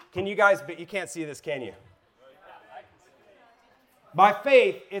 Can you guys, but you can't see this, can you? By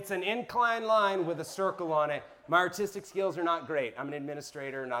faith, it's an inclined line with a circle on it. My artistic skills are not great. I'm an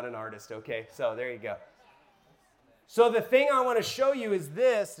administrator, not an artist, okay? So there you go. So the thing I want to show you is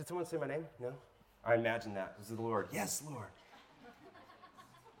this. Did someone say my name? No? I imagine that. This is the Lord. Yes, Lord.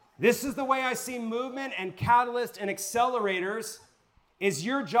 This is the way I see movement and catalyst and accelerators is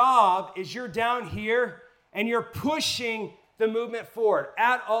your job is you're down here and you're pushing the movement forward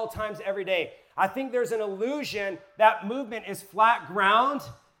at all times every day. I think there's an illusion that movement is flat ground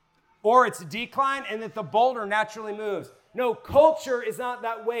or it's decline and that the boulder naturally moves. No, culture is not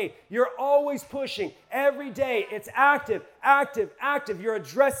that way. You're always pushing every day. It's active. You're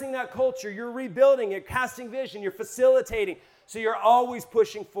addressing that culture. You're rebuilding. You're casting vision. You're facilitating. So you're always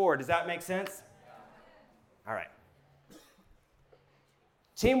pushing forward. Does that make sense? All right.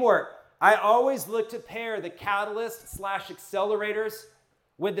 Teamwork. I always look to pair the catalyst/accelerators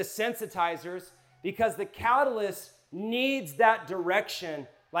with the sensitizers because the catalyst needs that direction,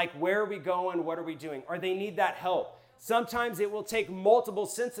 like where are we going, what are we doing, or they need that help. Sometimes it will take multiple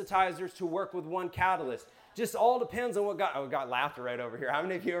sensitizers to work with one catalyst. Just all depends on what got, we got laughter right over here. How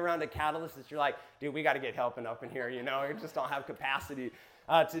many of you are around a catalyst that you're like, dude, we got to get helping up in here, you know, you just don't have capacity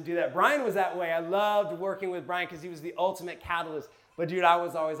to do that. Brian was that way. I loved working with Brian because he was the ultimate catalyst. But dude, I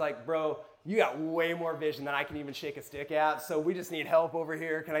was always like, bro, you got way more vision than I can even shake a stick at, so we just need help over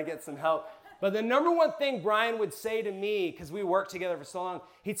here. Can I get some help? But the number one thing Brian would say to me, because we worked together for so long,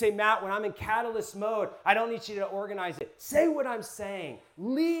 he'd say, Matt, when I'm in catalyst mode, I don't need you to organize it. Say what I'm saying.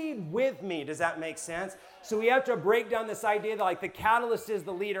 Lead with me. Does that make sense? So we have to break down this idea that like the catalyst is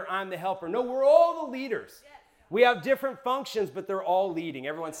the leader, I'm the helper. No, we're all the leaders. Yes. We have different functions, but they're all leading.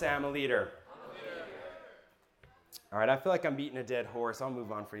 Everyone say, I'm a leader. All right, I feel like I'm beating a dead horse. I'll move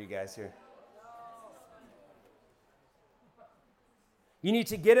on for you guys here. You need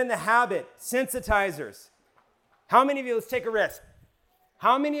to get in the habit. Sensitizers. How many of you, let's take a risk.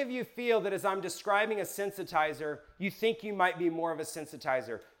 How many of you feel that as I'm describing a sensitizer, you think you might be more of a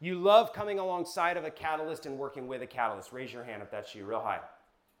sensitizer? You love coming alongside of a catalyst and working with a catalyst. Raise your hand if that's you, real high.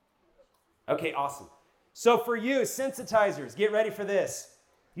 Okay, awesome. So for you, sensitizers, get ready for this.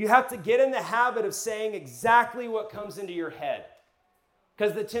 You have to get in the habit of saying exactly what comes into your head.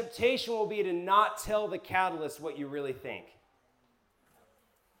 Because the temptation will be to not tell the catalyst what you really think.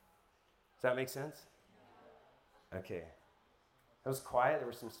 Does that make sense? Okay. That was quiet. There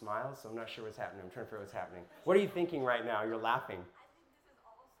were some smiles, so I'm not sure what's happening. I'm trying to figure out what's happening. What are you thinking right now? You're laughing.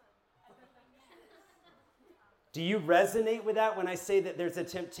 Do you resonate with that when I say that there's a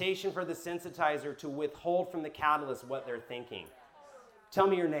temptation for the sensitizer to withhold from the catalyst what they're thinking? Tell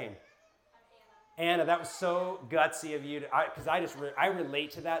me your name. Anna, that was so gutsy of you, because I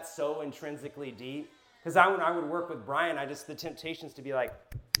relate to that so intrinsically deep. Because when I would work with Brian, the temptations to be like,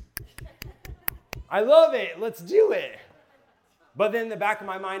 I love it, let's do it. But then in the back of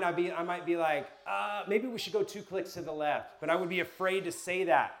my mind, I might be like, maybe we should go 2 clicks to the left. But I would be afraid to say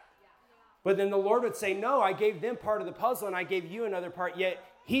that. But then the Lord would say, no, I gave them part of the puzzle and I gave you another part, yet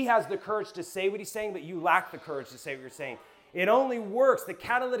he has the courage to say what he's saying, but you lack the courage to say what you're saying. It only works, the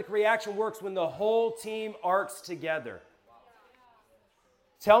catalytic reaction works when the whole team arcs together.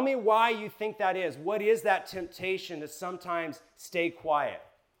 Tell me why you think that is. What is that temptation to sometimes stay quiet?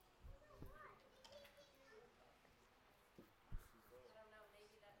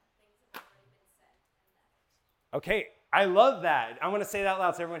 Okay, I love that. I want to say that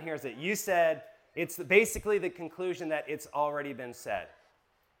loud so everyone hears it. You said it's basically the conclusion that it's already been said.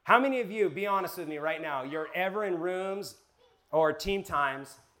 How many of you, be honest with me right now, you're ever in rooms or team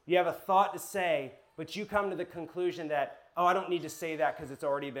times, you have a thought to say, but you come to the conclusion that, oh, I don't need to say that because it's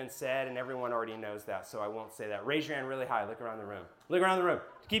already been said and everyone already knows that, so I won't say that. Raise your hand really high. Look around the room. Look around the room.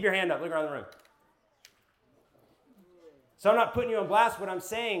 Keep your hand up. Look around the room. So I'm not putting you on blast. What I'm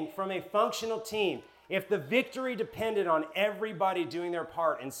saying, from a functional team, if the victory depended on everybody doing their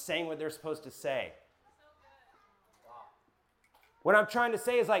part and saying what they're supposed to say, what I'm trying to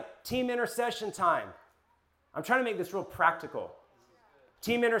say is like team intercession time. I'm trying to make this real practical.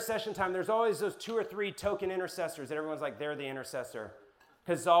 Team intercession time, there's always those 2 or 3 token intercessors that everyone's like, they're the intercessor.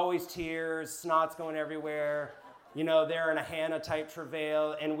 Because it's always tears, snot's going everywhere. You know, they're in a Hannah type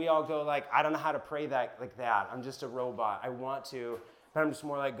travail. And we all go like, I don't know how to pray that like that. I'm just a robot. I want to, but I'm just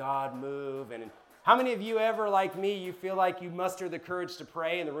more like, God, move. And how many of you ever, like me, you feel like you muster the courage to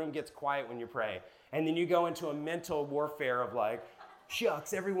pray and the room gets quiet when you pray? And then you go into a mental warfare of like,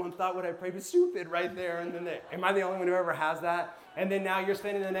 shucks, everyone thought what I prayed was stupid right there. And then am I the only one who ever has that? And then now you're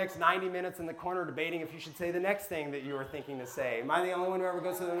spending the next 90 minutes in the corner debating if you should say the next thing that you were thinking to say. Am I the only one who ever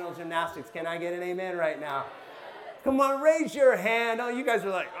goes to the mental gymnastics? Can I get an amen right now? Come on, raise your hand. Oh, you guys are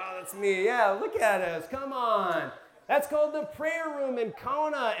like, oh, that's me. Yeah, look at us. Come on. That's called the prayer room in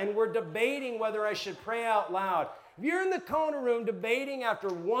Kona, and we're debating whether I should pray out loud. If you're in the Kona room debating after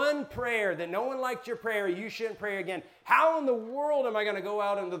one prayer that no one liked your prayer, you shouldn't pray again, how in the world am I going to go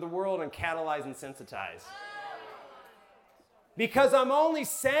out into the world and catalyze and sensitize? Because I'm only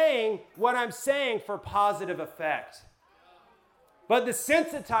saying what I'm saying for positive effect. But the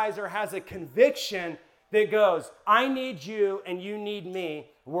sensitizer has a conviction that goes, I need you and you need me.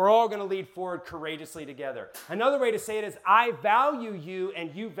 We're all going to lead forward courageously together. Another way to say it is, I value you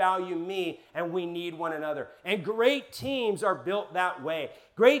and you value me, and we need one another. And great teams are built that way.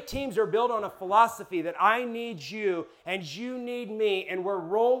 Great teams are built on a philosophy that I need you and you need me, and we're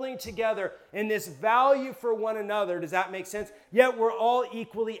rolling together in this value for one another. Does that make sense? Yet we're all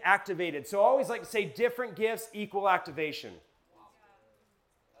equally activated. So I always like to say different gifts, equal activation.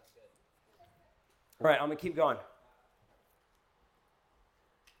 All right, I'm going to keep going.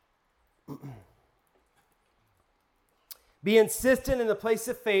 Be insistent in the place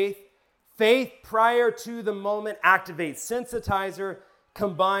of faith. Faith prior to the moment activates. Sensitizer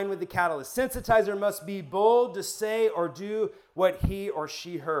combined with the catalyst. Sensitizer must be bold to say or do what he or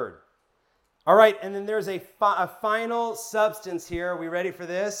she heard. All right, and then there's a final substance here. Are we ready for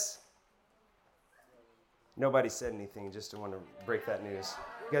this? Nobody said anything, just want to break that news.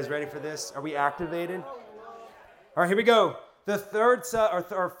 You guys ready for this? Are we activated? All right, here we go. The third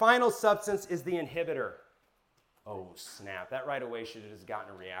or final substance is the inhibitor. Oh, snap. That right away should have just gotten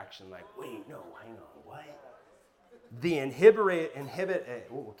a reaction like, wait, no, hang on, what? The inhibitor,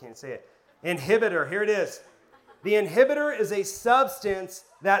 here it is. The inhibitor is a substance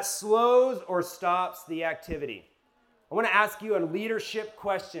that slows or stops the activity. I want to ask you a leadership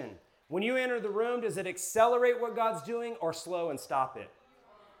question. When you enter the room, does it accelerate what God's doing or slow and stop it?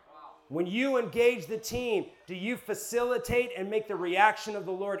 When you engage the team, do you facilitate and make the reaction of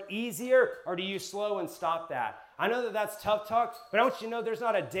the Lord easier, or do you slow and stop that? I know that that's tough talk, but I want you to know there's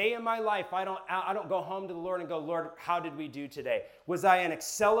not a day in my life I don't go home to the Lord and go, Lord, how did we do today? Was I an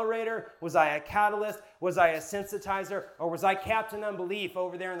accelerator? Was I a catalyst? Was I a sensitizer? Or was I Captain Unbelief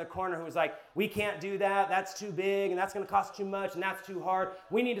over there in the corner who was like, we can't do that, that's too big, and that's going to cost too much, and that's too hard.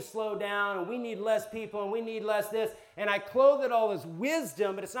 We need to slow down, and we need less people, and we need less this. And I clothe it all as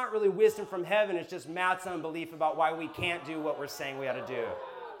wisdom, but it's not really wisdom from heaven. It's just Matt's unbelief about why we can't do what we're saying we ought to do.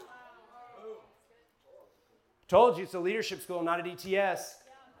 Told you it's a leadership school, not at ETS.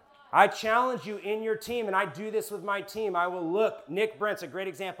 I challenge you in your team, and I do this with my team. I will look, Nick Brent's a great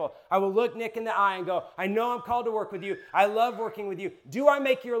example. I will look Nick in the eye and go, I know I'm called to work with you. I love working with you. Do I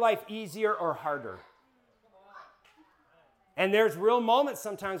make your life easier or harder? And there's real moments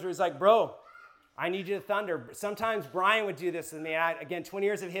sometimes where he's like, bro, I need you to thunder. Sometimes Brian would do this with me. Again, 20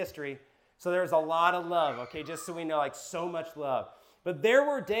 years of history, so there's a lot of love, okay, just so we know, like so much love. But there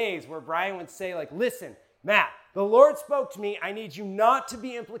were days where Brian would say, like, listen, Matt, the Lord spoke to me. I need you not to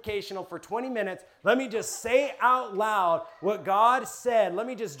be implicational for 20 minutes. Let me just say out loud what God said. Let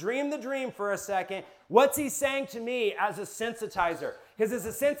me just dream the dream for a second. What's he saying to me as a sensitizer? Because as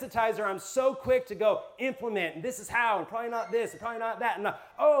a sensitizer, I'm so quick to go implement, and this is how, and probably not this, and probably not that. And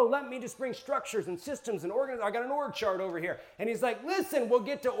let me just bring structures and systems and organize. I got an org chart over here. And he's like, listen, we'll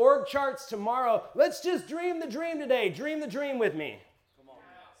get to org charts tomorrow. Let's just dream the dream today. Dream the dream with me.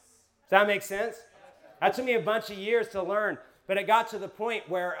 Does that make sense? That took me a bunch of years to learn, but it got to the point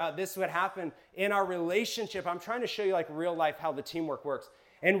where this would happen in our relationship. I'm trying to show you like real life how the teamwork works.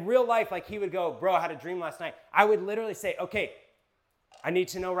 In real life, like he would go, bro, I had a dream last night. I would literally say, okay, I need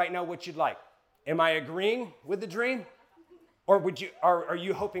to know right now what you'd like. Am I agreeing with the dream? Or are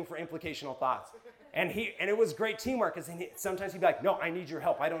you hoping for implicational thoughts? And it was great teamwork because sometimes he'd be like, no, I need your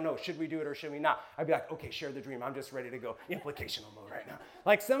help. I don't know. Should we do it or should we not? I'd be like, okay, share the dream. I'm just ready to go implicational mode right now.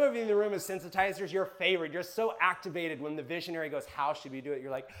 Like some of you in the room as sensitizers, your favorite. You're so activated when the visionary goes, how should we do it?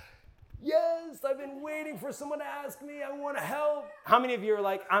 You're like, yes, I've been waiting for someone to ask me. I want to help. How many of you are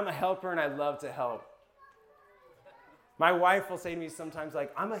like, I'm a helper and I love to help? My wife will say to me sometimes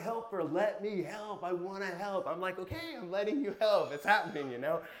like, I'm a helper. Let me help. I want to help. I'm like, okay, I'm letting you help. It's happening, you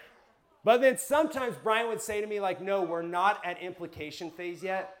know? But then sometimes Brian would say to me like, no, we're not at implication phase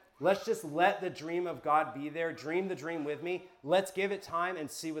yet. Let's just let the dream of God be there. Dream the dream with me. Let's give it time and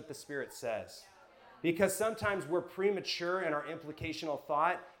see what the Spirit says. Because sometimes we're premature in our implicational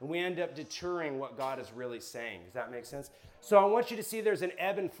thought and we end up deterring what God is really saying. Does that make sense? So I want you to see there's an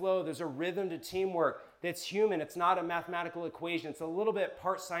ebb and flow. There's a rhythm to teamwork that's human. It's not a mathematical equation. It's a little bit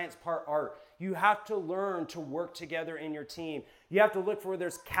part science, part art. You have to learn to work together in your team. You have to look for where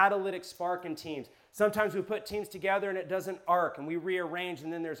there's catalytic spark in teams. Sometimes we put teams together and it doesn't arc and we rearrange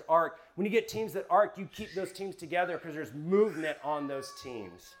and then there's arc. When you get teams that arc, you keep those teams together because there's movement on those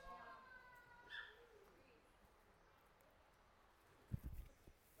teams.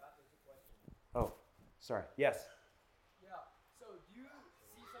 Oh, sorry. Yes. Yeah. So do you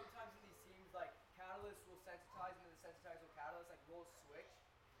see sometimes in these teams like catalysts will sensitize and then the sensitizer will catalyst, like roles switch?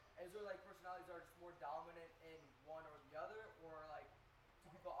 Is there like personalities that are just more dominant in one or the other, or like do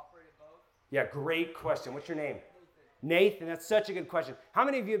people operate in both? Yeah, great question. What's your name? Nathan, that's such a good question. How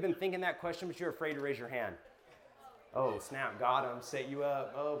many of you have been thinking that question, but you're afraid to raise your hand? Oh, snap, got him, set you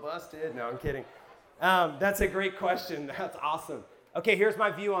up. Oh, busted. No, I'm kidding. That's a great question. That's awesome. Okay, here's my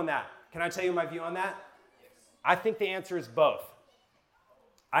view on that. Can I tell you my view on that? I think the answer is both.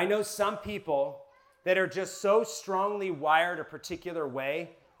 I know some people that are just so strongly wired a particular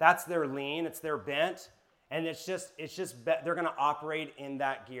way. That's their lean, it's their bent, and it's just they're going to operate in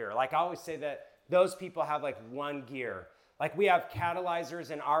that gear. Like I always say that those people have like one gear. Like we have catalyzers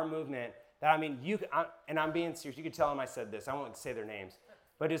in our movement that, I mean, and I'm being serious. You could tell them I said this. I won't say their names.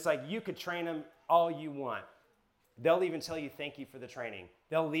 But it's like you could train them all you want. They'll even tell you thank you for the training.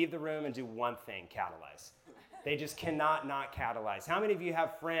 They'll leave the room and do one thing, catalyze. They just cannot not catalyze. How many of you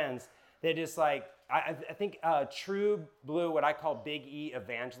have friends that just like, I think true blue, what I call big E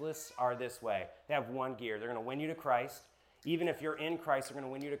evangelists are this way. They have one gear. They're going to win you to Christ. Even if you're in Christ, they're going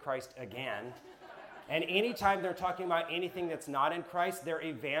to win you to Christ again. And anytime they're talking about anything that's not in Christ, they're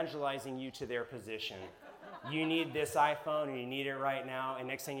evangelizing you to their position. You need this iPhone, and you need it right now. And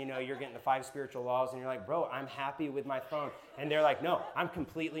next thing you know, you're getting the 5 spiritual laws, and you're like, bro, I'm happy with my phone. And they're like, no, I'm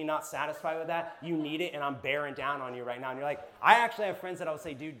completely not satisfied with that. You need it, and I'm bearing down on you right now. And you're like, I actually have friends that I would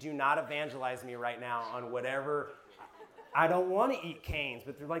say, dude, do not evangelize me right now on whatever. I don't want to eat Cane's,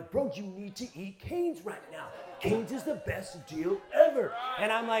 but they're like, bro, you need to eat Cane's right now. Cane's is the best deal ever.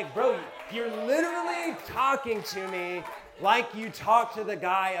 And I'm like, bro, you're literally talking to me like you talk to the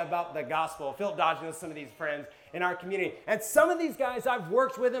guy about the gospel. Phil Dodge knows some of these friends in our community. And some of these guys, I've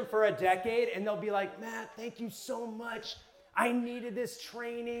worked with them for a decade, and they'll be like, Matt, thank you so much. I needed this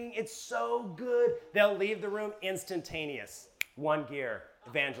training. It's so good. They'll leave the room instantaneous. One gear,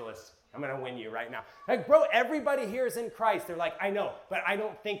 evangelist. I'm going to win you right now. Like, bro, everybody here is in Christ. They're like, I know, but I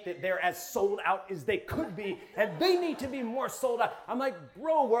don't think that they're as sold out as they could be, and they need to be more sold out. I'm like,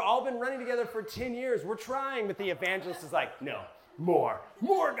 bro, we're all been running together for 10 years. We're trying, but the evangelist is like, no, more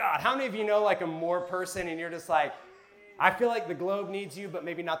God. How many of you know like a more person, and you're just like, I feel like the globe needs you, but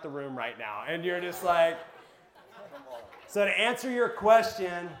maybe not the room right now. And you're just like, so to answer your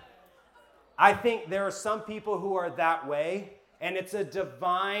question, I think there are some people who are that way. And it's a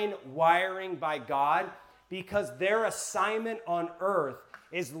divine wiring by God, because their assignment on earth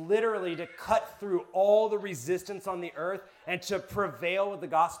is literally to cut through all the resistance on the earth and to prevail with the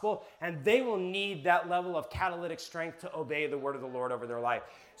gospel. And they will need that level of catalytic strength to obey the word of the Lord over their life.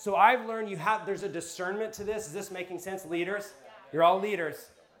 So I've learned there's a discernment to this. Is this making sense, leaders? You're all leaders.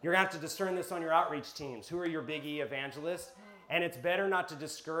 You're going to have to discern this on your outreach teams. Who are your big E evangelists? And it's better not to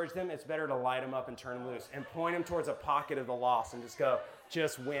discourage them. It's better to light them up and turn them loose and point them towards a pocket of the lost and just go,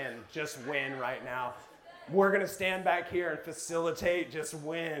 just win right now. We're going to stand back here and facilitate, just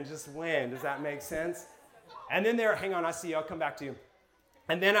win. Does that make sense? And then hang on, I see you. I'll come back to you.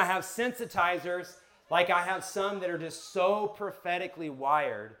 And then I have sensitizers, like I have some that are just so prophetically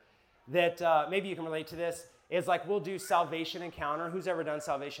wired that maybe you can relate to this. It's like we'll do Salvation Encounter. Who's ever done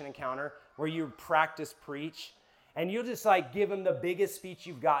Salvation Encounter? Where you practice preach. And you'll just like give them the biggest speech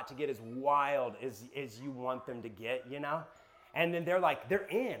you've got to get as wild as you want them to get, you know? And then they're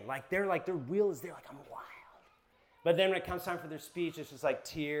in. Their will is there, like, I'm wild. But then when it comes time for their speech, it's just like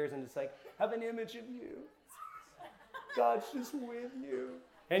tears and it's like, have an image of you. God's just with you.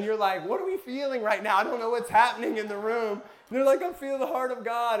 And you're like, what are we feeling right now? I don't know what's happening in the room. And they're like, I feel the heart of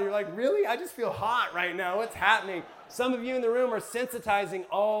God. And you're like, really? I just feel hot right now. What's happening? Some of you in the room are sensitizing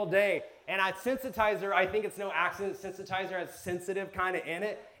all day. And sensitizer, I think it's no accident, sensitizer has sensitive kind of in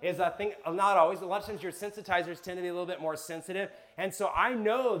it, is I think, not always, a lot of times your sensitizers tend to be a little bit more sensitive. And so I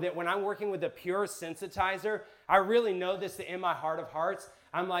know that when I'm working with a pure sensitizer, I really know this, that in my heart of hearts,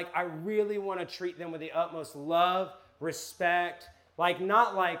 I'm like, I really want to treat them with the utmost love, respect,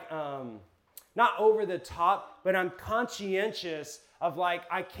 not over the top, but I'm conscientious of like,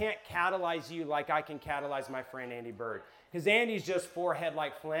 I can't catalyze you like I can catalyze my friend Andy Bird. Because Andy's just forehead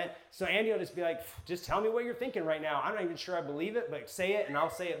like flint. So Andy will just be like, just tell me what you're thinking right now. I'm not even sure I believe it, but say it and I'll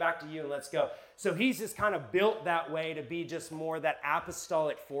say it back to you and let's go. So he's just kind of built that way to be just more that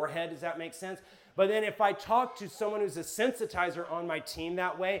apostolic forehead. Does that make sense? But then if I talk to someone who's a sensitizer on my team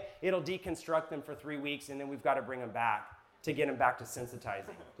that way, it'll deconstruct them for 3 weeks and then we've got to bring them back to get them back to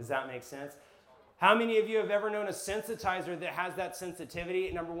sensitizing. Does that make sense? How many of you have ever known a sensitizer that has that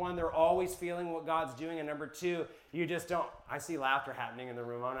sensitivity? Number one, they're always feeling what God's doing. And number two, you just don't. I see laughter happening in the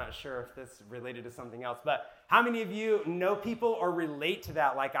room. I'm not sure if that's related to something else. But how many of you know people or relate to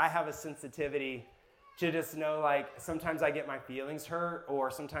that? Like I have a sensitivity to just know like sometimes I get my feelings hurt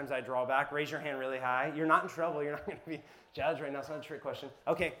or sometimes I draw back. Raise your hand really high. You're not in trouble. You're not going to be judged right now. It's not a trick question.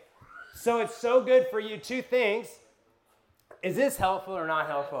 Okay. So it's so good for you. 2 things. Is this helpful or not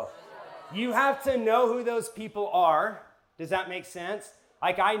helpful? You have to know who those people are. Does that make sense?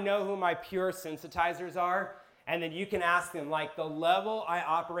 Like I know who my pure sensitizers are. And then you can ask them, like the level I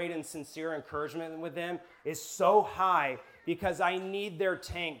operate in sincere encouragement with them is so high because I need their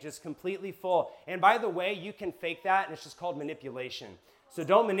tank just completely full. And by the way, you can fake that and it's just called manipulation. So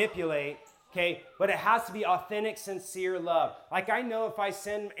don't manipulate, okay? But it has to be authentic, sincere love. Like I know if I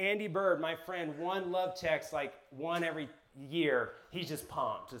send Andy Bird, my friend, one love text, like one every year, he's just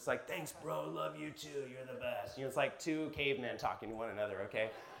pumped. It's like, thanks, bro, love you too, you're the best. You know, it's like 2 cavemen talking to one another, okay?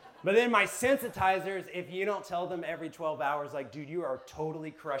 But then my sensitizers, if you don't tell them every 12 hours, like, dude, you are totally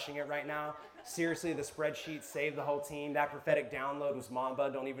crushing it right now. Seriously, the spreadsheet saved the whole team. That prophetic download was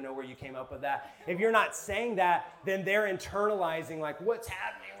Mamba. Don't even know where you came up with that. If you're not saying that, then they're internalizing, like, what's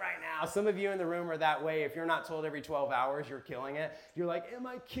happening right now? Some of you in the room are that way. If you're not told every 12 hours, you're killing it. You're like, am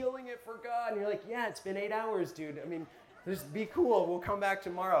I killing it for God? And you're like, yeah, it's been 8 hours, dude. I mean, just be cool. We'll come back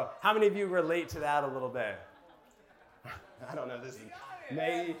tomorrow. How many of you relate to that a little bit? I don't know. This is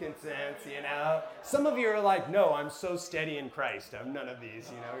making sense, you know. Some of you are like, no, I'm so steady in Christ. I'm none of these,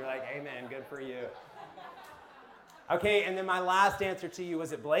 you know. You're like, amen, good for you. Okay, and then my last answer to you,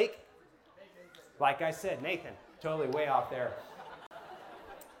 was it Blake? Like I said, Nathan, totally way off there.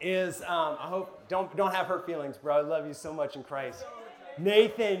 Is, I hope, don't have hurt feelings, bro. I love you so much in Christ.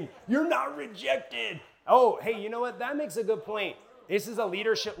 Nathan, you're not rejected. Oh, hey, you know what? That makes a good point. This is a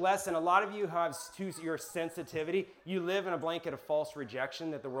leadership lesson. A lot of you have your sensitivity. You live in a blanket of false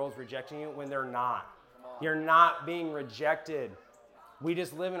rejection that the world's rejecting you when they're not. You're not being rejected. We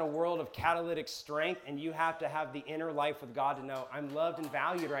just live in a world of catalytic strength, and you have to have the inner life with God to know, I'm loved and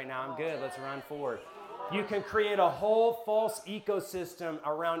valued right now. I'm good. Let's run forward. You can create a whole false ecosystem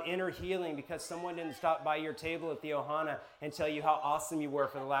around inner healing because someone didn't stop by your table at the Ohana and tell you how awesome you were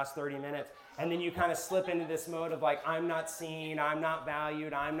for the last 30 minutes. And then you kind of slip into this mode of like, I'm not seen, I'm not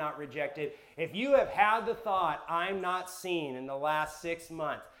valued, I'm not rejected. If you have had the thought, I'm not seen in the last 6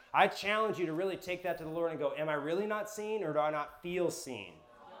 months, I challenge you to really take that to the Lord and go, am I really not seen or do I not feel seen?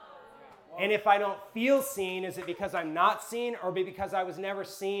 And if I don't feel seen, is it because I'm not seen or because I was never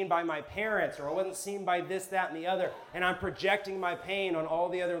seen by my parents or I wasn't seen by this, that, and the other, and I'm projecting my pain on all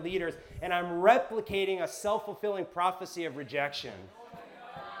the other leaders and I'm replicating a self-fulfilling prophecy of rejection?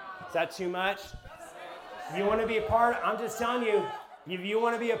 Is that too much? You want to be a part, I'm just telling you, if you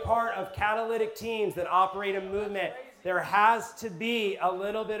want to be a part of catalytic teams that operate a movement, there has to be a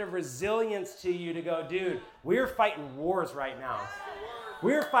little bit of resilience to you to go, dude, we're fighting wars right now.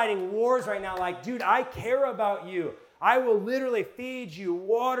 We're fighting wars right now. Like, dude, I care about you. I will literally feed you,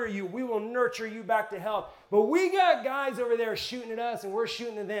 water you. We will nurture you back to health. But we got guys over there shooting at us and we're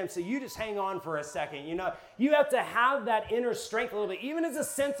shooting at them. So you just hang on for a second. You know, you have to have that inner strength a little bit, even as a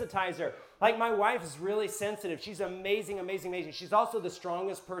sensitizer. Like my wife is really sensitive. She's amazing, amazing, amazing. She's also the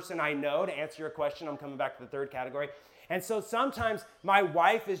strongest person I know. To answer your question, I'm coming back to the third category. And so sometimes my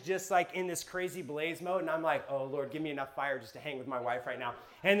wife is just like in this crazy blaze mode and I'm like, oh Lord, give me enough fire just to hang with my wife right now.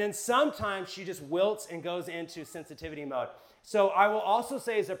 And then sometimes she just wilts and goes into sensitivity mode. So I will also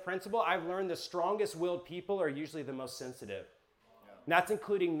say as a principle, I've learned the strongest willed people are usually the most sensitive. And that's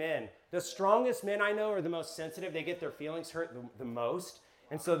including men. The strongest men I know are the most sensitive. They get their feelings hurt the most.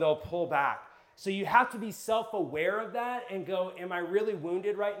 And so they'll pull back. So you have to be self-aware of that and go, am I really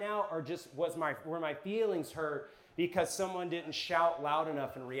wounded right now? Or just were my feelings hurt because someone didn't shout loud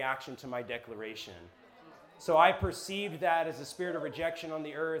enough in reaction to my declaration? So I perceived that as a spirit of rejection on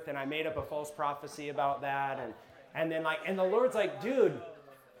the earth, and I made up a false prophecy about that. And then the Lord's like, dude,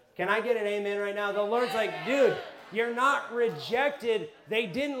 can I get an amen right now? The Lord's like, dude, you're not rejected. They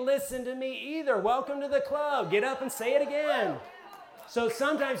didn't listen to me either. Welcome to the club. Get up and say it again. So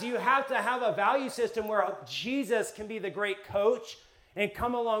sometimes you have to have a value system where Jesus can be the great coach and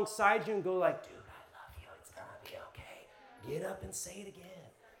come alongside you and go like, dude, I love you. It's going to be okay. Get up and say it again.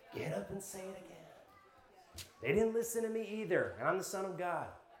 Get up and say it again. They didn't listen to me either, and I'm the Son of God.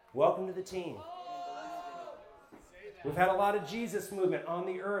 Welcome to the team. We've had a lot of Jesus movement on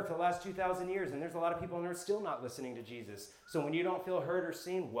the earth the last 2,000 years, and there's a lot of people on earth still not listening to Jesus. So when you don't feel heard or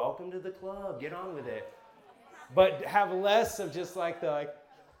seen, welcome to the club. Get on with it. But have less of just like I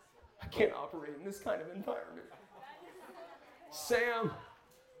can't operate in this kind of environment. Sam,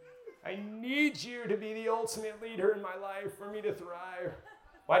 I need you to be the ultimate leader in my life for me to thrive.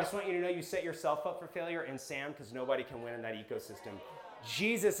 Well, I just want you to know you set yourself up for failure and Sam, because nobody can win in that ecosystem.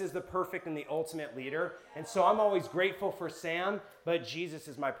 Jesus is the perfect and the ultimate leader. And so I'm always grateful for Sam, but Jesus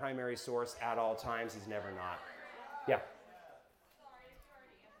is my primary source at all times. He's never not. Yeah.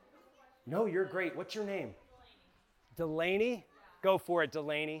 No, you're great. What's your name? Delaney? Go for it,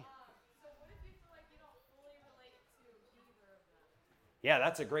 Delaney. Yeah,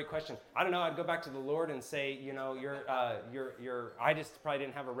 that's a great question. I don't know. I'd go back to the Lord and say, you know, I just probably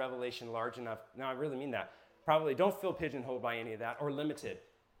didn't have a revelation large enough. No, I really mean that. Probably don't feel pigeonholed by any of that or limited.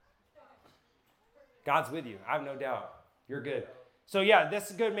 God's with you. I have no doubt. You're good. So yeah, this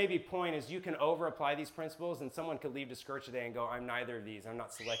is a good maybe point is you can over-apply these principles and someone could leave discouraged today and go, I'm neither of these. I'm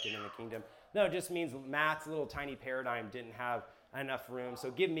not selected in the kingdom. No, it just means Matt's little tiny paradigm didn't have enough room. So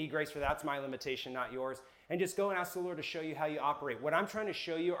give me grace for that. That's my limitation, not yours. And just go and ask the Lord to show you how you operate. What I'm trying to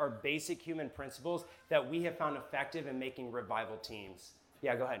show you are basic human principles that we have found effective in making revival teams.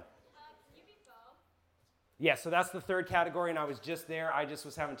 Yeah, go ahead. Can you be both? Yeah, so that's the third category, and I was just there. I just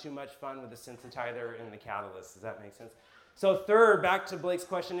was having too much fun with the sensitizer and the catalyst. Does that make sense? So third, back to Blake's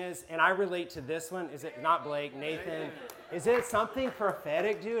question is, and I relate to this one. Is it not Blake, Nathan? Is it something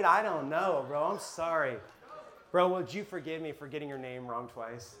prophetic, dude? I don't know, bro. I'm sorry. Bro, would you forgive me for getting your name wrong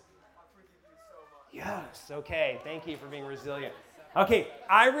twice? Yes, okay. Thank you for being resilient. Okay,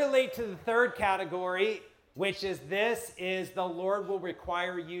 I relate to the third category, which is the Lord will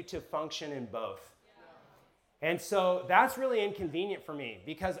require you to function in both. And so that's really inconvenient for me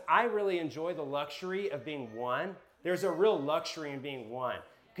because I really enjoy the luxury of being one. There's a real luxury in being one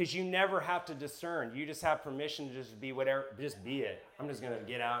because you never have to discern. You just have permission to just be whatever, just be it. I'm just going to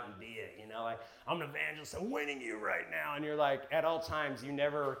get out and be it, like I'm an evangelist, I'm winning you right now. And you're like, at all times,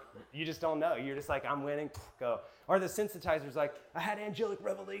 you just don't know. You're just like, I'm winning, go. Or the sensitizer's like, I had angelic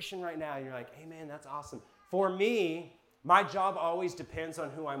revelation right now. And you're like, hey man, that's awesome. For me, my job always depends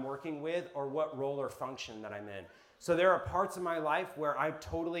on who I'm working with or what role or function that I'm in. So there are parts of my life where I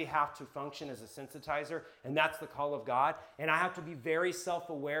totally have to function as a sensitizer, and that's the call of God. And I have to be very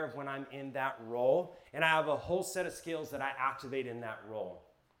self-aware of when I'm in that role. And I have a whole set of skills that I activate in that role.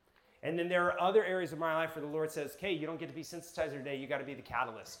 And then there are other areas of my life where the Lord says, okay, you don't get to be sensitizer today, you got to be the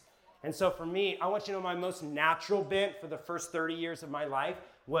catalyst. And so for me, I want you to know my most natural bent for the first 30 years of my life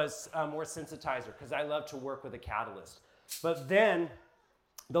was more sensitizer because I love to work with a catalyst. But then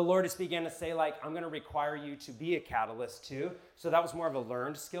the Lord has began to say, I'm going to require you to be a catalyst too. So that was more of a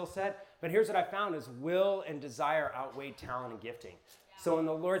learned skill set. But here's what I found is will and desire outweigh talent and gifting. So when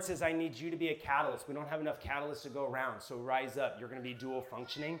the Lord says, I need you to be a catalyst, we don't have enough catalysts to go around. So rise up. You're going to be dual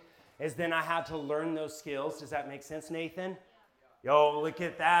functioning. Is then I had to learn those skills. Does that make sense, Nathan? Yo, look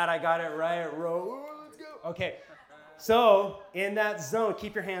at that. I got it right. Let's go. Okay. So in that zone,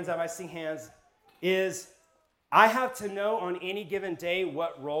 keep your hands up. I see hands. I have to know on any given day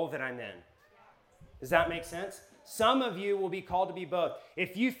what role that I'm in. Does that make sense? Some of you will be called to be both.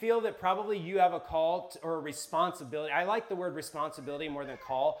 If you feel that probably you have a call or a responsibility, I like the word responsibility more than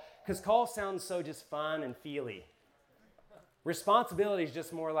call, because call sounds so just fun and feely. Responsibility is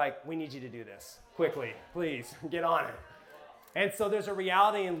just more like, we need you to do this quickly, please, get on it. And so there's a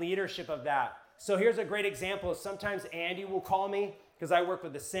reality in leadership of that. So here's a great example. Sometimes Andy will call me because I work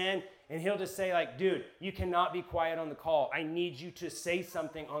with the sin, and he'll just say dude, you cannot be quiet on the call. I need you to say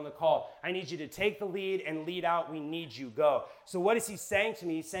something on the call. I need you to take the lead and lead out. We need you, go. So what is he saying to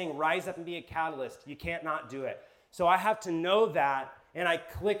me? He's saying, rise up and be a catalyst. You can't not do it. So I have to know that, and I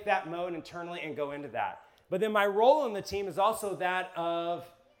click that mode internally and go into that. But then my role on the team is also that of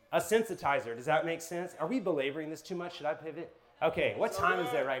a sensitizer. Does that make sense? Are we belaboring this too much? Should I pivot? Okay, what time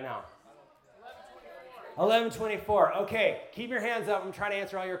is it right now? 11:24. Okay, keep your hands up. I'm trying to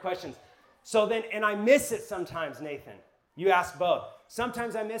answer all your questions. So then, and I miss it sometimes, Nathan. You asked both.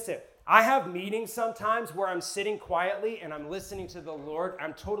 Sometimes I miss it. I have meetings sometimes where I'm sitting quietly and I'm listening to the Lord.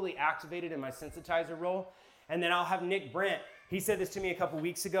 I'm totally activated in my sensitizer role. And then I'll have Nick Brent. He said this to me a couple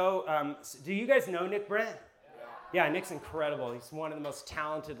weeks ago. Do you guys know Nick Brent? Yeah, Nick's incredible. He's one of the most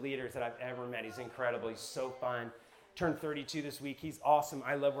talented leaders that I've ever met. He's incredible. He's so fun. Turned 32 this week. He's awesome.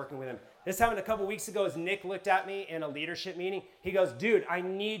 I love working with him. This happened a couple weeks ago as Nick looked at me in a leadership meeting. He goes, dude, I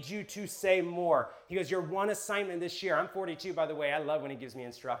need you to say more. He goes, your one assignment this year. I'm 42, by the way. I love when he gives me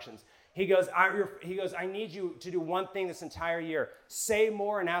instructions. He goes, I need you to do one thing this entire year. Say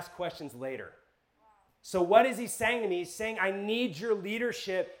more and ask questions later. So what is he saying to me? He's saying, I need your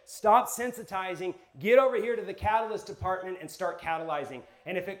leadership. Stop sensitizing. Get over here to the catalyst department and start catalyzing.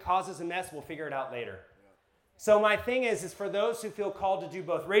 And if it causes a mess, we'll figure it out later. So my thing is for those who feel called to do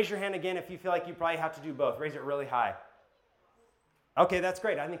both, raise your hand again if you feel like you probably have to do both. Raise it really high. Okay, that's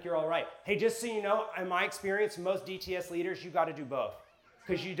great. I think you're all right. Hey, just so you know, in my experience, most DTS leaders, you got to do both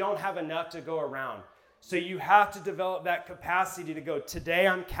because you don't have enough to go around. So you have to develop that capacity to go, today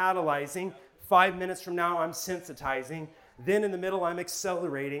I'm catalyzing, 5 minutes from now I'm sensitizing, then in the middle I'm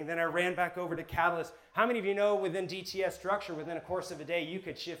accelerating, then I ran back over to catalyst. How many of you know within DTS structure, within a course of a day, you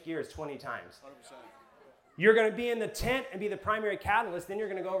could shift gears 20 times? 100%. You're going to be in the tent and be the primary catalyst. Then you're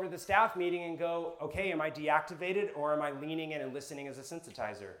going to go over to the staff meeting and go, okay, am I deactivated or am I leaning in and listening as a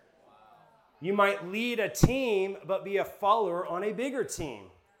sensitizer? Wow. You might lead a team, but be a follower on a bigger team.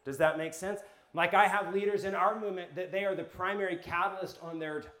 Does that make sense? Like I have leaders in our movement that they are the primary catalyst on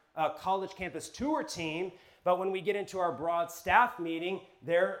their college campus tour team. But when we get into our broad staff meeting,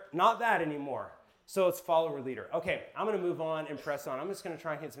 they're not that anymore. So it's follower leader. Okay, I'm going to move on and press on. I'm just going to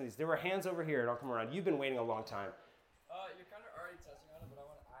try and hit some of these. There were hands over here, and I'll come around. You've been waiting a long time. You're kind of already touching on it, but I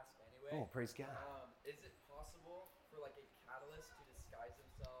want to ask anyway. Oh, praise God. Is it possible for like a catalyst to disguise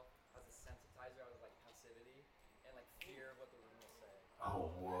himself as a sensitizer out of like passivity and like fear of what the room will say? Oh,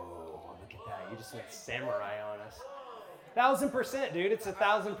 You just went samurai on us. 1,000%, dude. It's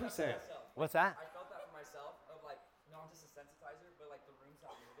 1,000%. What's that? I felt that for myself of like, no, I'm just a sensitizer, but like the room's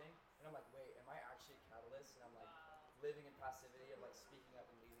not moving, and I'm like, wait, am I actually a catalyst? And I'm like living in passivity of like speaking up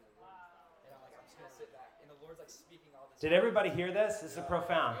and leading the room, and I'm like, I'm just gonna sit back, and the Lord's like speaking all this. Did everybody hear this? This is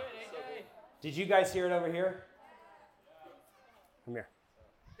profound. Did you guys hear it over here? Come here.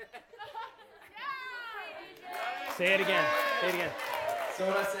 Say it again. Say it again. So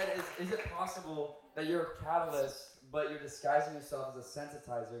what I said is it possible that you're a catalyst, but you're disguising yourself as a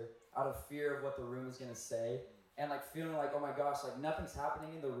sensitizer out of fear of what the room is going to say, and like feeling like, oh my gosh, like nothing's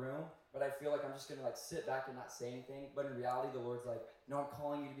happening in the room, but I feel like I'm just going to like sit back and not say anything, but in reality the Lord's like, no, I'm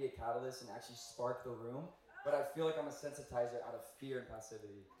calling you to be a catalyst and actually spark the room, but I feel like I'm a sensitizer out of fear and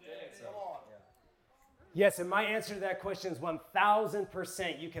passivity. So, yeah. Yes, and my answer to that question is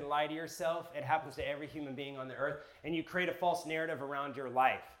 1,000%. You can lie to yourself. It happens to every human being on the earth, and you create a false narrative around your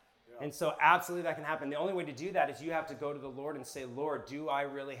life. And so absolutely that can happen. The only way to do that is you have to go to the Lord and say, Lord, do I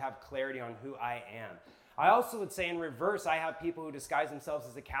really have clarity on who I am? I also would say in reverse, I have people who disguise themselves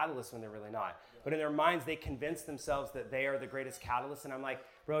as a catalyst when they're really not. But in their minds, they convince themselves that they are the greatest catalyst. And I'm like,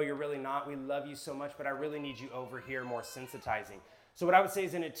 bro, you're really not. We love you so much, but I really need you over here more sensitizing. So what I would say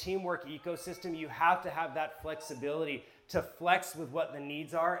is in a teamwork ecosystem, you have to have that flexibility to flex with what the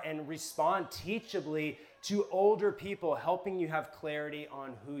needs are and respond teachably to older people, helping you have clarity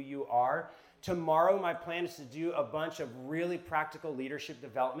on who you are. Tomorrow, my plan is to do a bunch of really practical leadership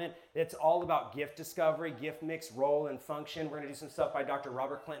development. It's all about gift discovery, gift mix, role, and function. We're going to do some stuff by Dr.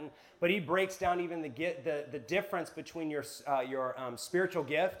 Robert Clinton, but he breaks down even the difference between your spiritual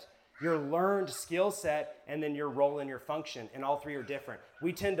gift, your learned skill set, and then your role and your function, and all three are different.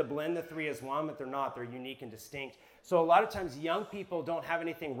 We tend to blend the three as one, but they're not. They're unique and distinct. So a lot of times young people don't have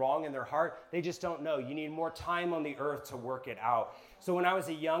anything wrong in their heart. They just don't know. You need more time on the earth to work it out. So when I was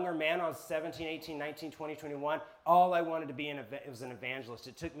a younger man, I was 17, 18, 19, 20, 21, all I wanted to be was an evangelist.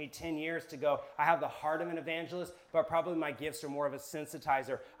 It took me 10 years to go, I have the heart of an evangelist, but probably my gifts are more of a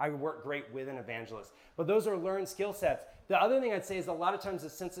sensitizer. I work great with an evangelist. But those are learned skill sets. The other thing I'd say is a lot of times the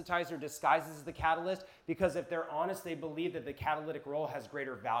sensitizer disguises the catalyst because if they're honest, they believe that the catalytic role has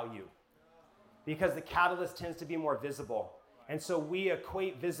greater value because the catalyst tends to be more visible. And so we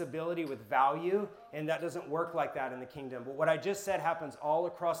equate visibility with value, and that doesn't work like that in the kingdom. But what I just said happens all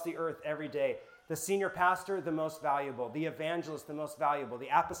across the earth every day. The senior pastor, the most valuable. The evangelist, the most valuable. The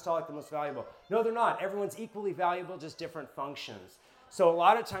apostolic, the most valuable. No, they're not. Everyone's equally valuable, just different functions. So a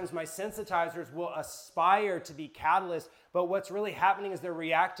lot of times my sensitizers will aspire to be catalysts, but what's really happening is they're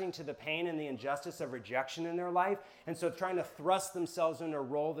reacting to the pain and the injustice of rejection in their life, and so trying to thrust themselves into a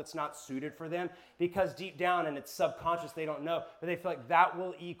role that's not suited for them because deep down, and it's subconscious, they don't know, but they feel like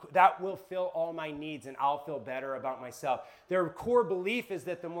that will fill all my needs and I'll feel better about myself. Their core belief is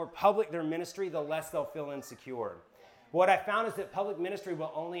that the more public their ministry, the less they'll feel insecure. What I found is that public ministry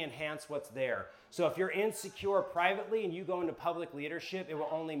will only enhance what's there. So if you're insecure privately and you go into public leadership, it will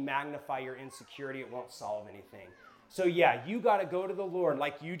only magnify your insecurity. It won't solve anything. So yeah, you got to go to the Lord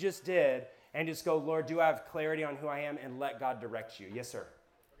like you just did and just go, Lord, do I have clarity on who I am? And let God direct you. Yes, sir.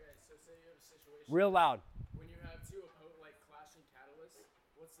 Okay, so say you have a situation. Real loud. When you have two clashing catalysts,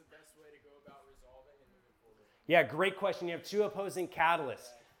 what's the best way to go about resolving and moving forward? Yeah, great question. You have two opposing catalysts.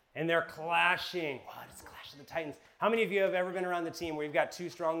 And they're clashing. What is Clash of the Titans? How many of you have ever been around the team where you've got two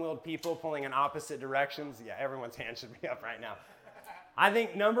strong-willed people pulling in opposite directions? Yeah, everyone's hand should be up right now. I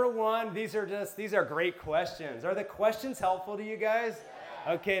think number one, these are great questions. Are the questions helpful to you guys?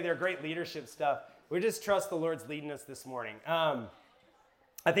 Okay, they're great leadership stuff. We just trust the Lord's leading us this morning. I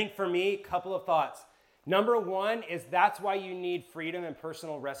think for me, a couple of thoughts. Number one is that's why you need freedom and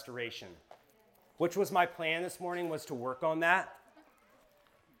personal restoration, which was my plan this morning, was to work on that.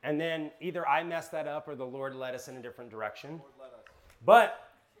 And then either I messed that up or the Lord led us in a different direction.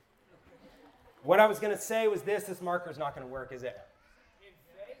 But what I was going to say was this marker's not going to work, is it?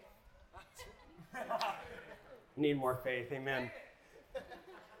 Need more faith, amen.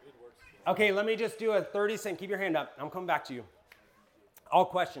 Okay, let me just do a 30-second. Keep your hand up. I'm coming back to you. All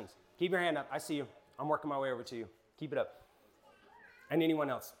questions. Keep your hand up. I see you. I'm working my way over to you. Keep it up. And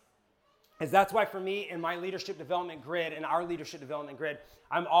anyone else. Because that's why for me in my leadership development grid, in our leadership development grid,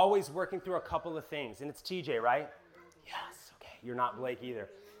 I'm always working through a couple of things. And it's TJ, right? Yes, okay. You're not Blake either.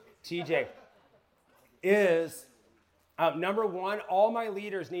 TJ is, number one, all my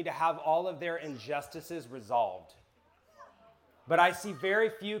leaders need to have all of their injustices resolved. But I see very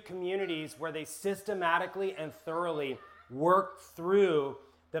few communities where they systematically and thoroughly work through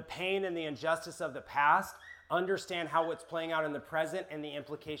the pain and the injustice of the past, understand how it's playing out in the present, and the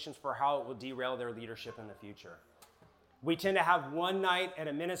implications for how it will derail their leadership in the future. We tend to have one night at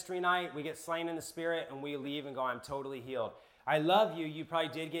a ministry night, we get slain in the spirit, and we leave and go, I'm totally healed. I love you. You probably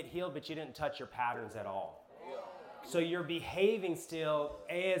did get healed, but you didn't touch your patterns at all. So you're behaving still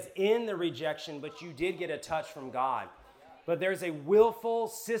as in the rejection, but you did get a touch from God. But there's a willful,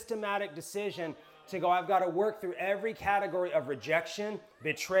 systematic decision to go, I've got to work through every category of rejection,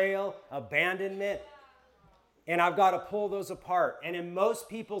 betrayal, abandonment, and I've got to pull those apart. And in most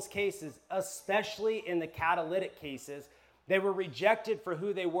people's cases, especially in the catalytic cases, they were rejected for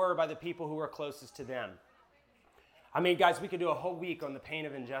who they were by the people who were closest to them. I mean, guys, we could do a whole week on the pain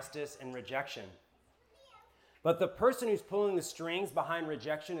of injustice and rejection. But the person who's pulling the strings behind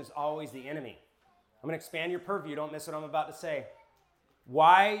rejection is always the enemy. I'm going to expand your purview. Don't miss what I'm about to say.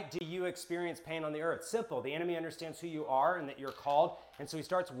 Why do you experience pain on the earth? Simple. The enemy understands who you are and that you're called, and so he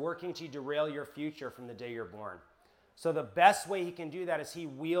starts working to derail your future from the day you're born. So the best way he can do that is he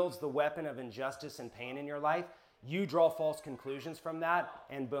wields the weapon of injustice and pain in your life. You draw false conclusions from that,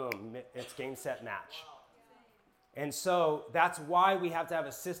 and boom, it's game, set, match. And so that's why we have to have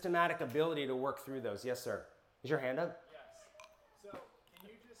a systematic ability to work through those. Yes, sir. Is your hand up? Yes. So can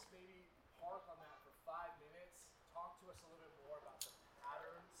you just maybe park on that for 5 minutes? Talk to us a little bit more about the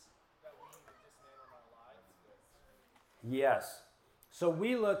patterns that we need to dismantle in our lives. Yes. So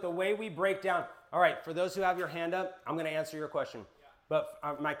the way we break down, all right, for those who have your hand up, I'm going to answer your question. Yeah. But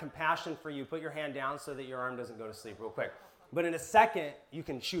my compassion for you, put your hand down so that your arm doesn't go to sleep real quick. But in a second, you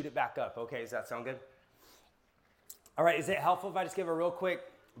can shoot it back up. Okay, does that sound good? All right, is it helpful if I just give a real quick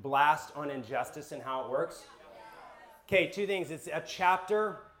blast on injustice and how it works? Okay, 2 things. It's a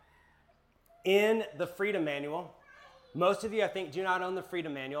chapter in the Freedom Manual. Most of you, I think, do not own the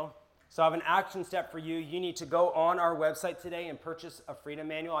Freedom Manual. So I have an action step for you. You need to go on our website today and purchase a Freedom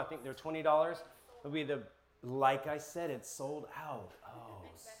Manual. I think they're $20. It'll be like I said, it's sold out. Oh,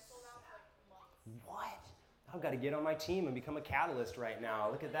 what? I've got to get on my team and become a catalyst right now.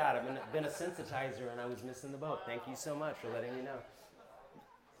 Look at that. I've been a sensitizer and I was missing the boat. Thank you so much for letting me know.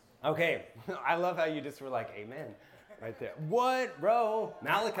 Okay, I love how you just were like, amen, right there. What, bro?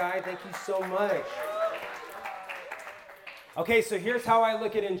 Malachi, thank you so much. Okay, so here's how I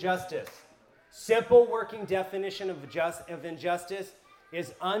look at injustice. Simple working definition of injustice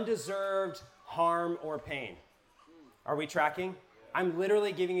is undeserved harm or pain. Are we tracking? I'm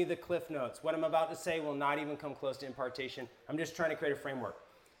literally giving you the cliff notes. What I'm about to say will not even come close to impartation. I'm just trying to create a framework.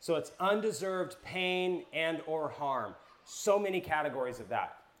 So it's undeserved pain and or harm. So many categories of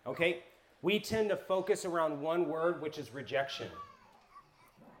that. Okay? We tend to focus around one word, which is rejection.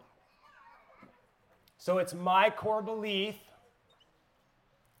 So it's my core belief.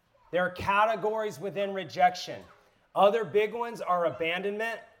 There are categories within rejection. Other big ones are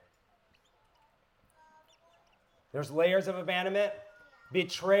abandonment. There's layers of abandonment.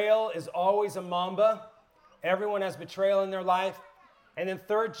 Betrayal is always a mamba. Everyone has betrayal in their life. And then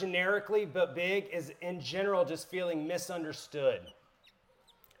third, generically but big, is in general just feeling misunderstood.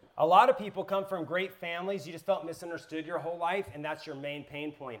 A lot of people come from great families. You just felt misunderstood your whole life, and that's your main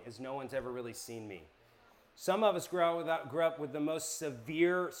pain point, is no one's ever really seen me. Some of us grew up with the most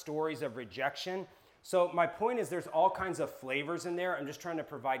severe stories of rejection. So my point is there's all kinds of flavors in there. I'm just trying to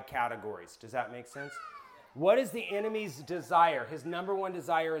provide categories. Does that make sense? What is the enemy's desire? His number one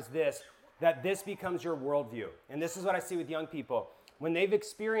desire is this, that this becomes your worldview. And this is what I see with young people. When they've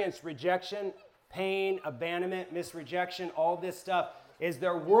experienced rejection, pain, abandonment, misrejection, all this stuff, is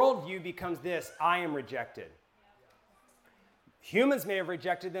their worldview becomes this: I am rejected. Humans may have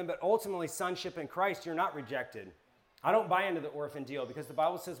rejected them, but ultimately sonship in Christ, you're not rejected. I don't buy into the orphan deal because the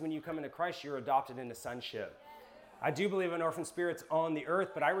Bible says when you come into Christ, you're adopted into sonship. I do believe an orphan spirit's on the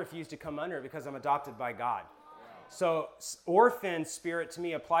earth, but I refuse to come under it because I'm adopted by God. So orphan spirit to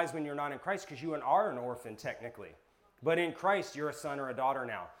me applies when you're not in Christ because you are an orphan technically. But in Christ, you're a son or a daughter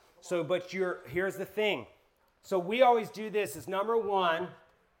now. So, here's the thing. So we always do this is number one,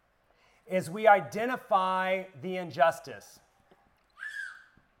 is we identify the injustice.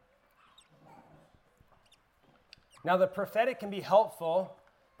 Now the prophetic can be helpful,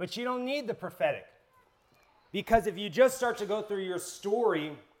 but you don't need the prophetic. Because if you just start to go through your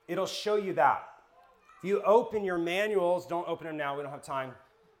story, it'll show you that. If you open your manuals, don't open them now, we don't have time.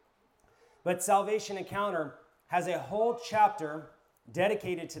 But Salvation Encounter has a whole chapter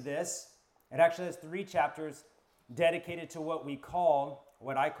dedicated to this. It actually has 3 chapters dedicated to what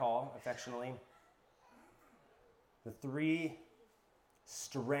I call affectionately, the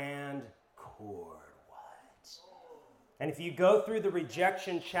 3-strand cord. What? And if you go through the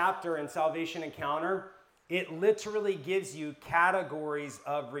rejection chapter in Salvation Encounter, it literally gives you categories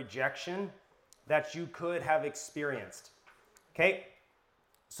of rejection that you could have experienced. Okay?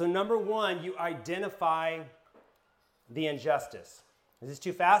 So number one, you identify the injustice. Is this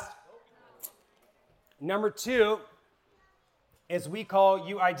too fast? Number 2 is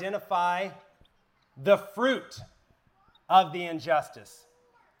you identify the fruit of the injustice.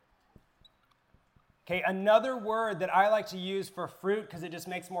 Okay, another word that I like to use for fruit, because it just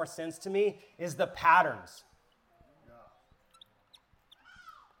makes more sense to me, is the patterns.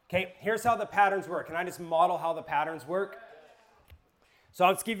 Okay, here's how the patterns work. Can I just model how the patterns work? So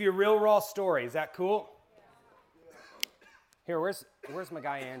I'll just give you a real raw story. Is that cool? Here, where's my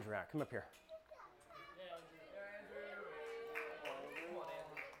guy Andrew at? Come up here.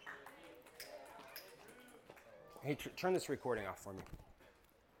 Hey, turn this recording off for me.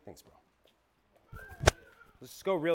 Thanks, bro. Let's just go real